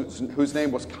 those whose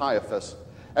name was Caiaphas,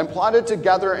 and plotted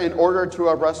together in order to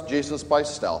arrest Jesus by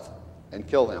stealth and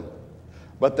kill him.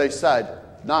 But they said,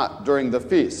 "Not during the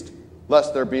feast,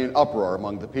 lest there be an uproar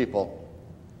among the people."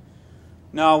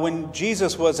 Now, when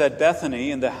Jesus was at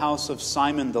Bethany in the house of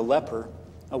Simon the leper,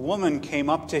 a woman came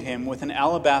up to him with an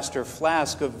alabaster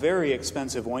flask of very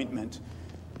expensive ointment,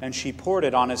 and she poured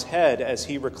it on his head as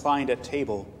he reclined at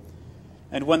table.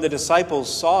 And when the disciples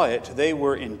saw it, they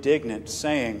were indignant,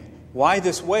 saying, "Why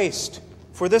this waste?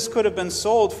 For this could have been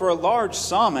sold for a large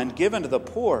sum and given to the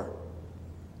poor."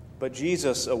 But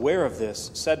Jesus, aware of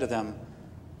this, said to them,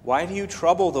 "Why do you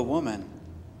trouble the woman?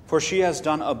 For she has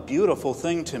done a beautiful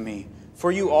thing to me.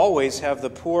 For you always have the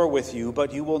poor with you,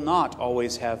 but you will not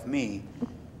always have me.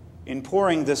 In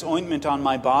pouring this ointment on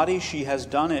my body, she has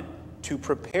done it to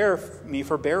prepare me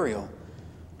for burial.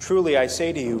 Truly I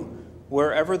say to you,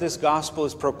 wherever this gospel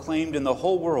is proclaimed in the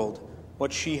whole world,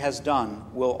 what she has done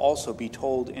will also be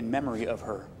told in memory of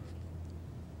her."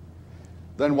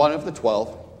 Then one of the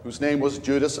 12, whose name was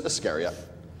Judas Iscariot,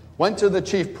 went to the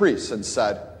chief priests and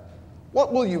said,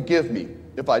 "What will you give me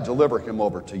if I deliver him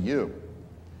over to you?"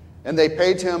 And they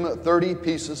paid him 30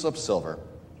 pieces of silver.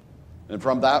 And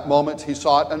from that moment he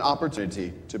sought an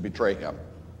opportunity to betray him.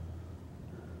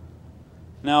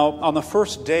 Now, on the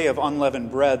first day of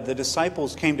unleavened bread, the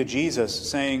disciples came to Jesus,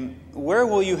 saying, "Where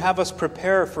will you have us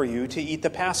prepare for you to eat the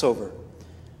Passover?"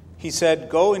 He said,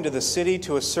 "Go into the city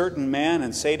to a certain man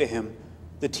and say to him,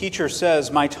 'The teacher says,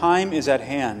 my time is at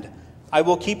hand. I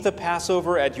will keep the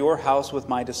Passover at your house with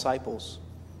my disciples.'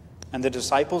 And the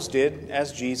disciples did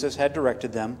as Jesus had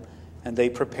directed them, and they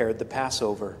prepared the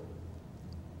Passover.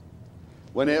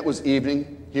 When it was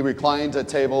evening, he reclined at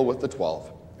table with the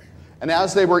 12. And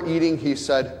as they were eating, he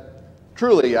said,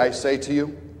 "Truly I say to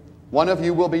you, one of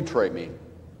you will betray me."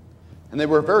 And they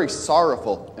were very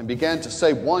sorrowful and began to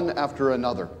say one after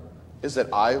another, "Is it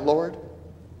I, Lord?"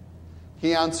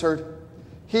 He answered,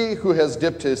 "He who has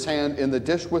dipped his hand in the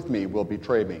dish with me will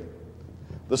betray me.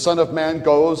 The Son of Man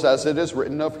goes as it is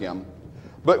written of him,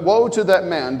 but woe to that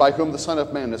man by whom the Son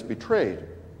of Man is betrayed.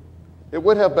 It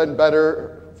would have been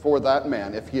better for that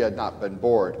man if he had not been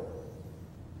born."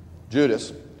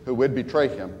 Judas, who would betray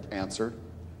him, answered,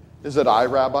 "Is it I,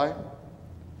 Rabbi?"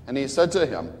 And he said to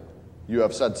him, "You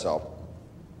have said so."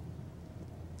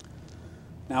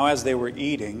 Now as they were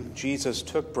eating, Jesus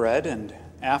took bread and,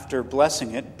 after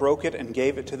blessing it, broke it and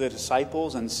gave it to the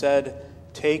disciples and said,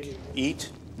 "Take, eat,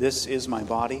 this is my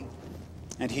body."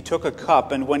 And he took a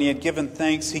cup, and when he had given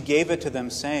thanks, he gave it to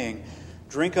them, saying,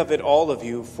 "Drink of it, all of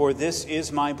you, for this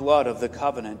is my blood of the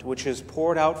covenant, which is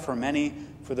poured out for many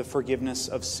for the forgiveness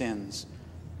of sins.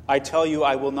 I tell you,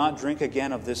 I will not drink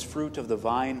again of this fruit of the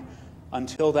vine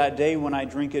until that day when I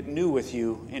drink it new with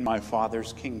you in my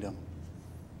Father's kingdom."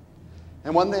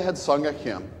 And when they had sung a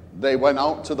hymn, they went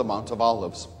out to the Mount of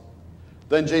Olives.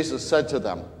 Then Jesus said to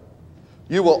them,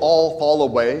 "You will all fall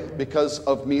away because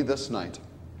of me this night.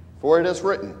 For it is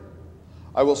written,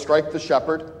 I will strike the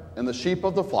shepherd, and the sheep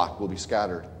of the flock will be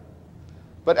scattered.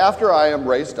 But after I am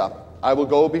raised up, I will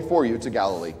go before you to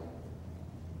Galilee."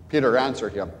 Peter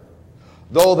answered him,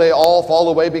 "Though they all fall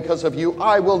away because of you,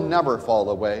 I will never fall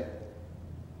away."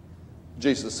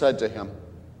 Jesus said to him,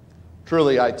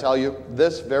 "Truly I tell you,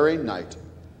 this very night,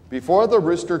 before the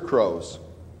rooster crows,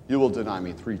 you will deny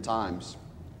me 3 times.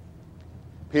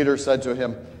 Peter said to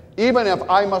him, "Even if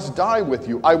I must die with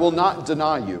you, I will not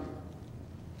deny you."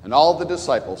 And all the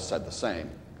disciples said the same.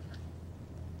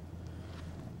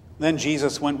 Then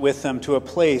Jesus went with them to a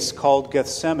place called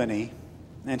Gethsemane,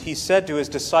 and he said to his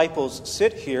disciples,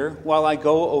 "Sit here while I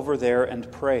go over there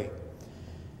and pray."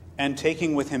 And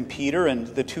taking with him Peter and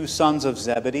the 2 sons of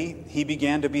Zebedee, he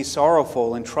began to be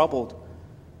sorrowful and troubled.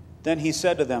 Then he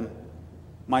said to them,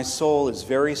 "My soul is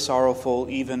very sorrowful,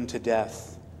 even to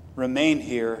death. Remain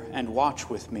here and watch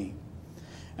with me."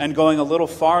 And going a little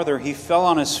farther, he fell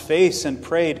on his face and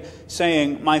prayed,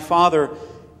 saying, "My Father,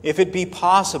 if it be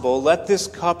possible, let this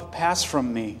cup pass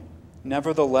from me.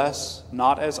 Nevertheless,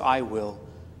 not as I will,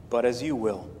 but as you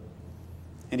will."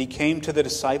 And he came to the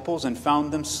disciples and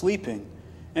found them sleeping.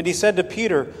 And he said to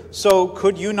Peter, "So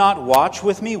could you not watch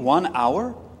with me 1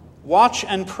 hour? Watch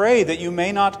and pray that you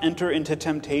may not enter into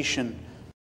temptation.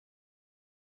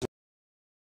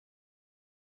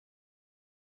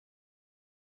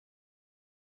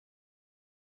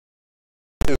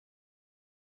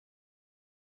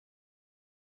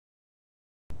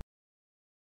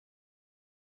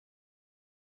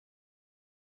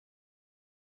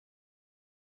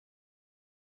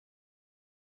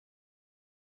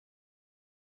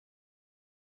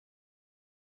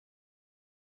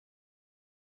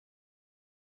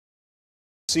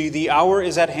 See, the hour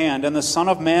is at hand, and the Son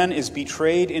of Man is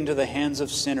betrayed into the hands of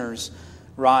sinners.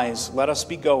 Rise, let us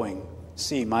be going.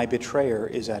 See, my betrayer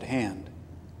is at hand.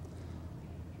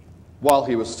 While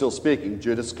he was still speaking,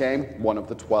 Judas came, one of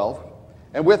the 12,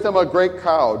 and with him a great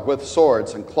crowd with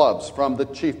swords and clubs from the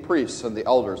chief priests and the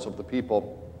elders of the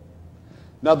people.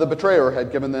 Now the betrayer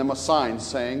had given them a sign,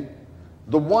 saying,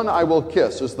 "The one I will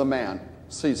kiss is the man.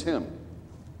 Seize him."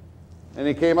 And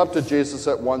he came up to Jesus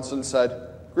at once and said,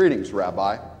 "Greetings,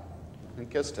 Rabbi," and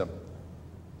kissed him.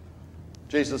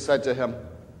 Jesus said to him,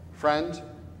 "Friend,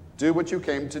 do what you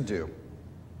came to do."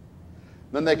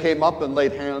 Then they came up and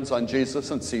laid hands on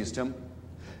Jesus and seized him.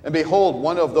 And behold,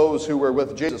 one of those who were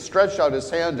with Jesus stretched out his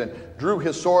hand and drew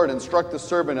his sword and struck the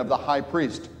servant of the high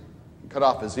priest and cut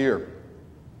off his ear.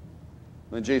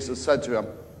 Then Jesus said to him,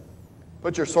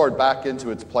 "Put your sword back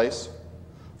into its place,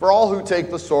 for all who take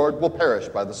the sword will perish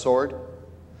by the sword.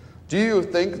 Do you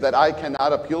think that I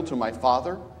cannot appeal to my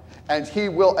Father, and he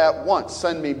will at once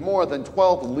send me more than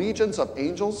 12 legions of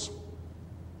angels?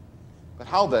 But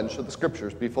how then should the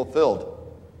scriptures be fulfilled,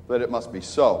 that it must be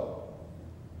so?"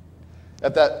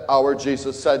 At that hour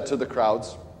Jesus said to the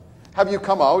crowds, "Have you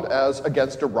come out as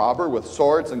against a robber with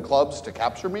swords and clubs to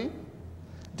capture me?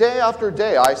 Day after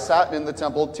day I sat in the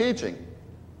temple teaching,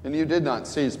 and you did not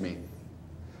seize me.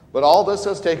 But all this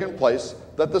has taken place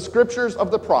that the scriptures of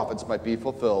the prophets might be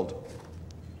fulfilled."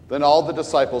 Then all the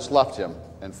disciples left him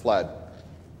and fled.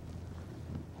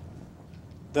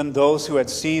 Then those who had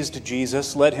seized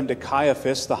Jesus led him to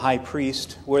Caiaphas the high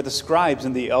priest, where the scribes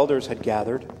and the elders had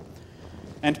gathered.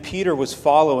 And Peter was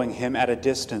following him at a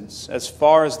distance, as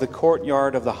far as the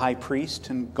courtyard of the high priest,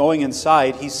 and going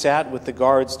inside, he sat with the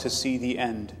guards to see the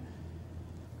end.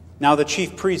 Now the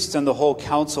chief priests and the whole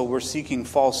council were seeking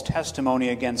false testimony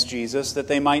against Jesus, that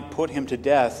they might put him to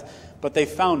death, but they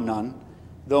found none,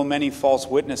 though many false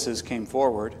witnesses came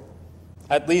forward.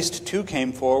 At least 2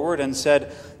 came forward and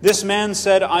said, "This man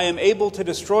said, 'I am able to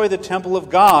destroy the temple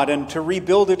of God and to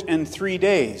rebuild it in 3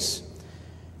 days.'"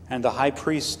 And the high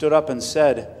priest stood up and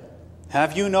said,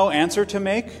 "Have you no answer to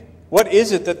make? What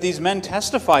is it that these men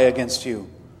testify against you?"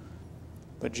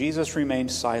 But Jesus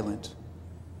remained silent.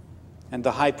 And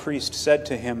the high priest said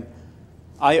to him,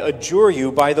 "I adjure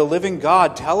you by the living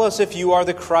God, tell us if you are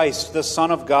the Christ, the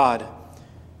Son of God."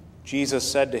 Jesus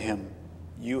said to him,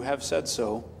 "You have said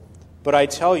so. But I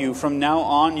tell you, from now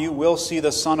on you will see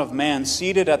the Son of Man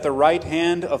seated at the right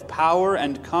hand of power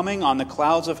and coming on the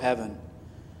clouds of heaven."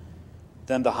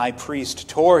 Then the high priest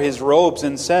tore his robes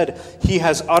and said, "He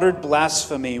has uttered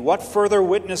blasphemy. What further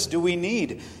witness do we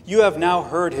need? You have now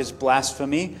heard his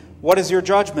blasphemy. What is your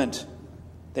judgment?"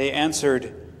 They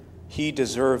answered, "He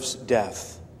deserves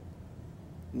death."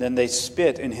 Then they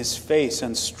spit in his face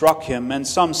and struck him, and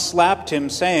some slapped him,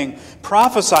 saying,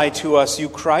 "Prophesy to us, you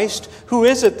Christ. Who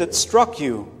is it that struck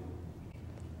you?"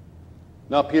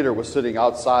 Now Peter was sitting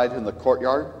outside in the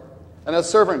courtyard, and a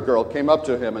servant girl came up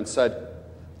to him and said,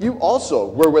 "You also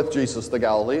were with Jesus the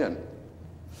Galilean."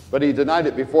 But he denied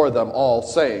it before them all,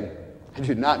 saying, "I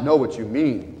do not know what you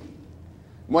mean."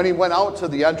 When he went out to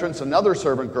the entrance, another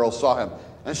servant girl saw him,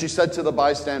 and she said to the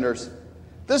bystanders,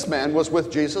 "This man was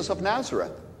with Jesus of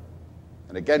Nazareth."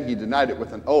 And again he denied it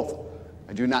with an oath,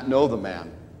 "I do not know the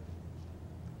man."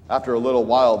 After a little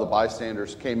while the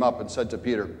bystanders came up and said to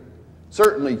Peter,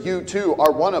 "Certainly you too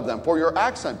are one of them, for your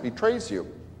accent betrays you."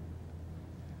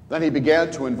 Then he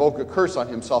began to invoke a curse on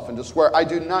himself and to swear, "I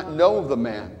do not know the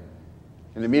man."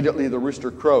 And immediately the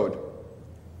rooster crowed.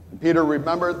 And Peter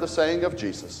remembered the saying of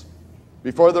Jesus,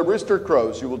 "Before the rooster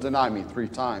crows, you will deny me 3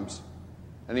 times."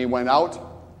 And he went out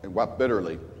and wept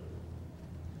bitterly.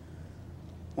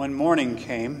 When morning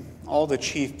came, all the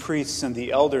chief priests and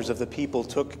the elders of the people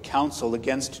took counsel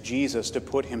against Jesus to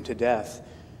put him to death.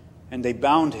 And they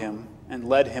bound him and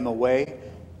led him away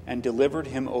and delivered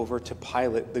him over to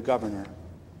Pilate the governor.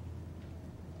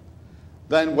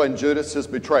 Then when Judas, his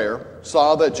betrayer,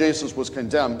 saw that Jesus was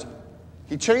condemned,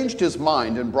 he changed his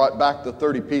mind and brought back the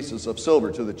 30 pieces of silver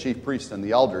to the chief priests and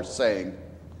the elders, saying,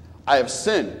 "I have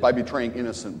sinned by betraying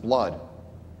innocent blood."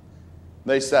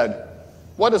 They said,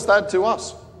 "What is that to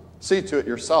us? See to it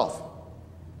yourself."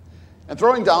 And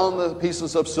throwing down the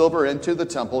pieces of silver into the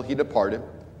temple, he departed,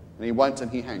 and he went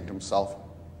and he hanged himself.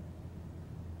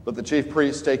 But the chief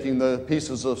priests, taking the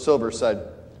pieces of silver, said,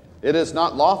 "It is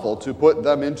not lawful to put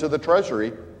them into the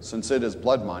treasury, since it is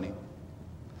blood money."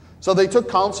 So they took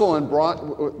counsel and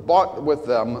bought with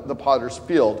them the potter's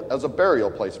field as a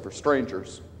burial place for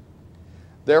strangers.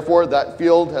 Therefore that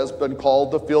field has been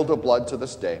called the field of blood to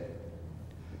this day.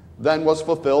 Then was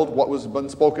fulfilled what was been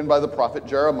spoken by the prophet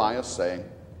Jeremiah, saying,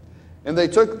 "And they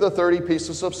took the 30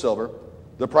 pieces of silver,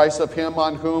 the price of him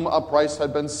on whom a price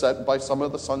had been set by some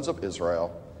of the sons of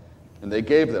Israel. And they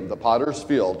gave them the potter's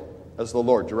field, as the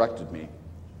Lord directed me.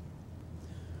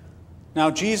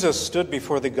 Now Jesus stood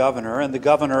before the governor, and the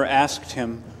governor asked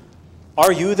him,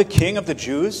 "Are you the king of the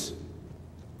Jews?"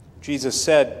 Jesus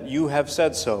said, "You have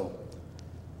said so."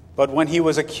 But when he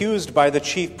was accused by the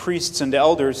chief priests and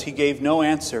elders, he gave no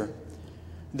answer.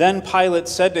 Then Pilate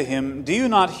said to him, "Do you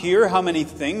not hear how many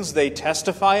things they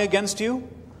testify against you?"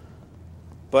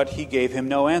 But he gave him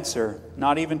no answer,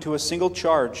 not even to a single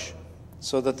charge,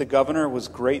 so that the governor was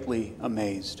greatly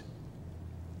amazed.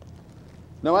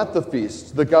 Now at the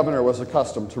feast, the governor was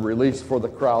accustomed to release for the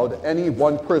crowd any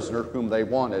one prisoner whom they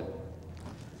wanted.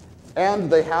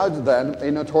 And they had then a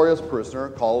notorious prisoner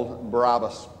called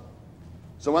Barabbas.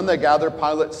 So when they gathered,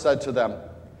 Pilate said to them,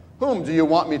 "Whom do you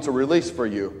want me to release for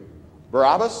you,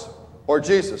 Barabbas or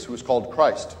Jesus, who is called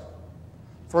Christ?"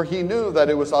 For he knew that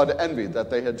it was out of envy that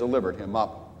they had delivered him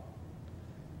up.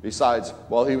 Besides,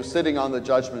 while he was sitting on the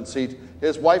judgment seat,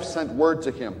 his wife sent word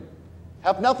to him,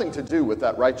 "Have nothing to do with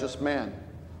that righteous man,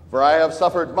 for I have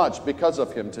suffered much because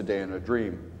of him today in a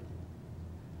dream."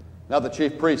 Now the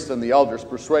chief priests and the elders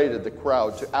persuaded the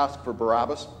crowd to ask for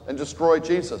Barabbas and destroy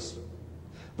Jesus.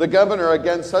 The governor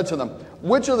again said to them,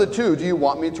 "Which of the two do you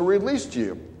want me to release to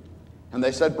you?" And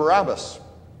they said, "Barabbas."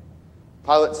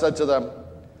 Pilate said to them,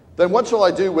 "Then what shall I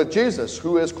do with Jesus,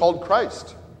 who is called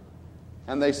Christ?"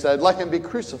 And they said, "Let him be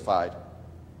crucified."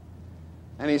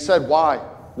 And he said, "Why?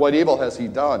 What evil has he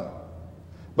done?"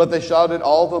 But they shouted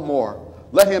all the more,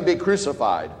 "Let him be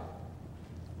crucified."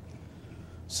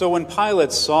 So when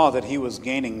Pilate saw that he was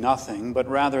gaining nothing, but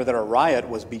rather that a riot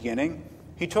was beginning,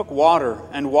 he took water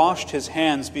and washed his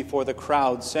hands before the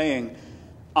crowd, saying,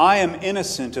 "I am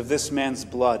innocent of this man's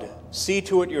blood. See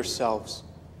to it yourselves."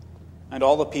 And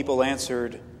all the people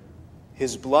answered,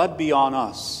 "His blood be on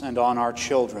us and on our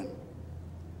children."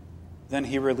 Then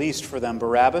he released for them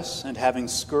Barabbas, and having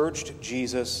scourged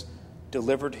Jesus,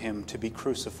 delivered him to be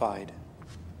crucified.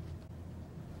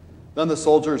 Then the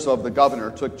soldiers of the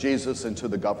governor took Jesus into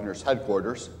the governor's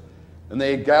headquarters, and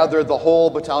they gathered the whole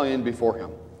battalion before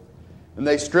him. And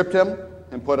they stripped him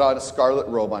and put on a scarlet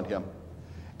robe on him.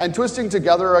 And twisting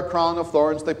together a crown of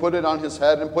thorns, they put it on his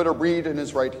head and put a reed in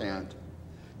his right hand.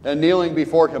 And kneeling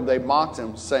before him, they mocked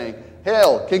him, saying,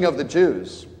 "Hail, King of the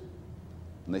Jews!"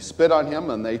 And they spit on him,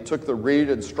 and they took the reed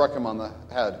and struck him on the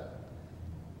head.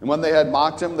 And when they had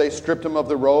mocked him, they stripped him of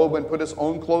the robe and put his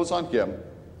own clothes on him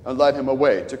and led him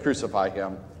away to crucify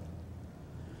him.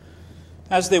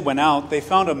 As they went out, they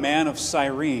found a man of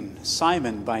Cyrene,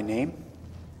 Simon by name.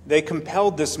 They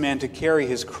compelled this man to carry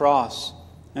his cross.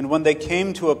 And when they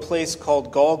came to a place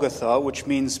called Golgotha, which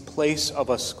means place of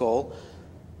a skull,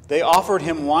 they offered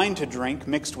him wine to drink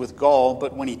mixed with gall,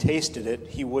 but when he tasted it,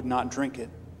 he would not drink it.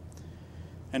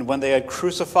 And when they had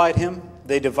crucified him,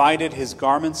 they divided his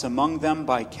garments among them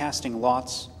by casting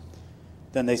lots.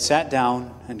 Then they sat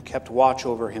down and kept watch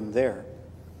over him there.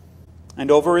 And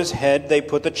over his head they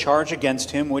put the charge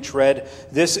against him, which read,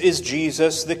 "This is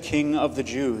Jesus, the King of the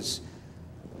Jews."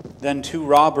 Then 2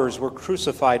 robbers were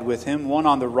crucified with him, one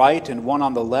on the right and one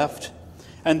on the left.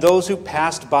 And those who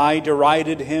passed by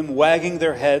derided him, wagging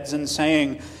their heads and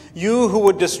saying, "You who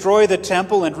would destroy the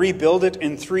temple and rebuild it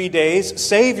in 3 days,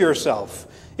 save yourself.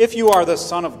 If you are the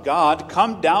Son of God,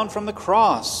 come down from the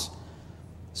cross."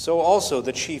 So also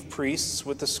the chief priests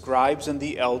with the scribes and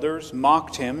the elders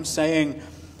mocked him, saying,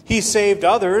 "He saved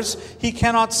others, he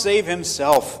cannot save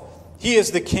himself. He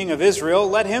is the King of Israel.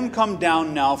 Let him come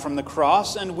down now from the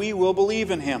cross, and we will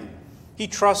believe in him. He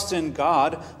trusts in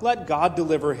God. Let God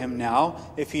deliver him now,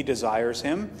 if he desires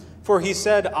him. For he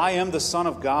said, 'I am the Son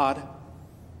of God.'"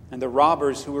 And the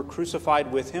robbers who were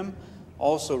crucified with him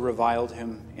also reviled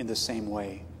him in the same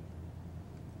way.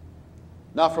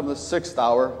 Now from the 6th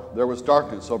hour there was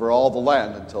darkness over all the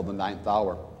land until the 9th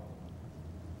hour.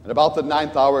 And about the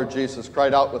 9th hour Jesus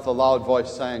cried out with a loud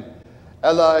voice, saying,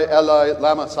 "Eli, Eli,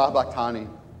 lama sabachthani?"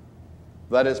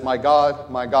 That is, my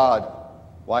God,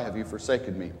 why have you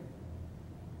forsaken me?"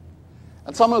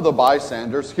 And some of the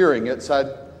bystanders, hearing it,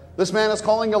 said, "This man is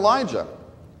calling Elijah."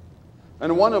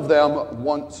 And one of them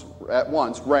at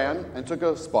once ran and took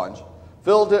a sponge,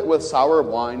 filled it with sour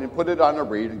wine, and put it on a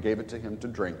reed and gave it to him to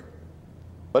drink.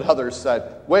 But others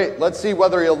said, "Wait, let's see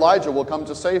whether Elijah will come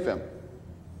to save him."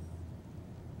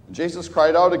 And Jesus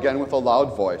cried out again with a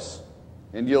loud voice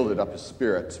and yielded up his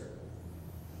spirit.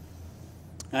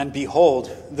 And behold,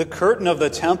 the curtain of the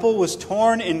temple was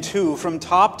torn in two from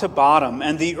top to bottom,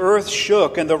 and the earth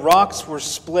shook, and the rocks were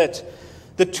split.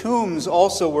 The tombs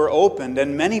also were opened,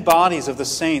 and many bodies of the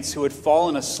saints who had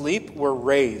fallen asleep were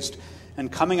raised.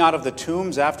 And coming out of the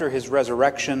tombs after his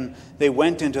resurrection, they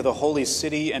went into the holy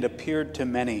city and appeared to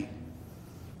many.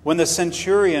 When the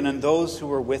centurion and those who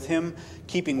were with him,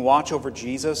 keeping watch over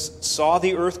Jesus, saw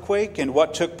the earthquake and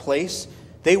what took place,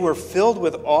 they were filled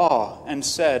with awe and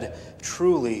said,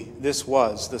 "Truly, this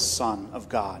was the Son of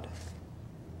God."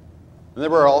 And there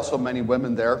were also many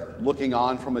women there, looking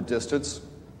on from a distance,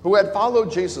 who had followed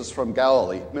Jesus from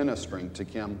Galilee, ministering to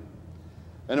him,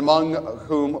 and among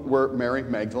whom were Mary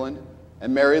Magdalene,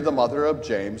 and Mary the mother of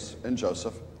James and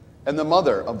Joseph, and the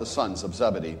mother of the sons of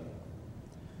Zebedee.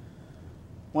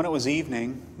 When it was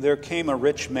evening, there came a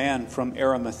rich man from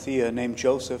Arimathea named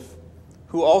Joseph,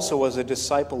 who also was a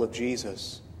disciple of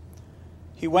Jesus.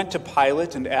 He went to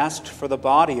Pilate and asked for the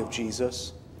body of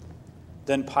Jesus.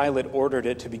 Then Pilate ordered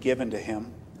it to be given to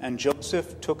him, and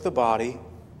Joseph took the body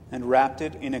and wrapped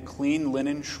it in a clean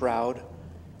linen shroud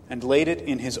and laid it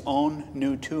in his own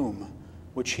new tomb,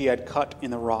 which he had cut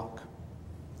in the rock.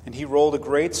 And he rolled a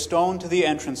great stone to the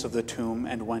entrance of the tomb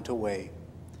and went away.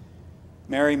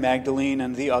 Mary Magdalene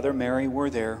and the other Mary were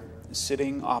there,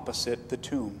 sitting opposite the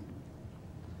tomb.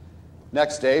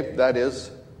 Next day, that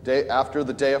is, day after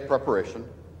the day of preparation,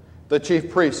 the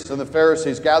chief priests and the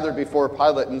Pharisees gathered before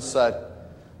Pilate and said,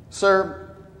 "Sir,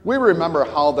 we remember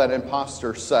how that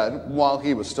impostor said, while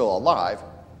he was still alive,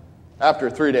 'After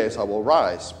 3 days I will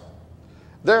rise.'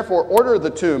 Therefore order the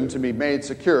tomb to be made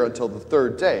secure until the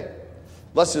 3rd day,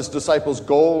 lest his disciples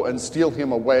go and steal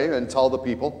him away and tell the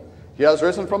people, 'He has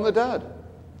risen from the dead,'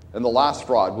 and the last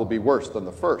fraud will be worse than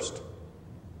the first."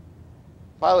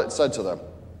 Pilate said to them,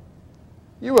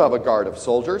 "You have a guard of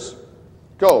soldiers.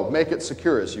 Go, make it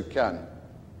secure as you can."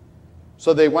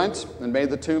 So they went and made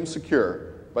the tomb secure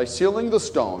by sealing the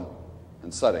stone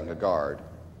and setting a guard.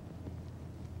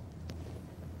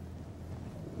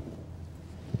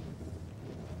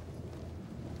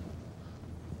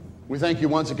 We thank you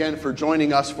once again for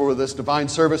joining us for this divine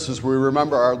service as we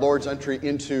remember our Lord's entry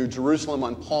into Jerusalem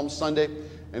on Palm Sunday,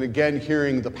 and again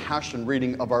hearing the Passion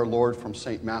reading of our Lord from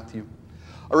St. Matthew.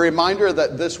 A reminder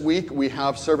that this week we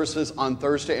have services on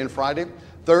Thursday and Friday.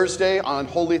 Thursday on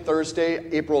Holy Thursday,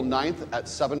 April 9th at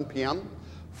 7 p.m.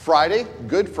 Friday,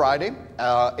 Good Friday,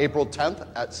 April 10th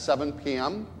at 7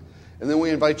 p.m. And then we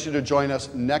invite you to join us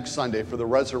next Sunday for the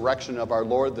resurrection of our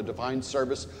Lord. The divine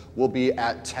service will be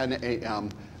at 10 a.m.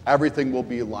 Everything will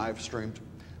be live streamed.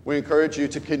 We encourage you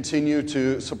to continue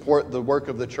to support the work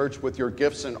of the church with your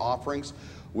gifts and offerings.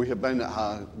 We have been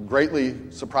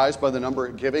greatly surprised by the number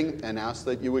of giving and ask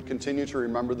that you would continue to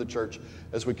remember the church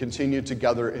as we continue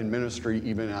together in ministry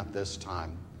even at this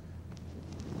time.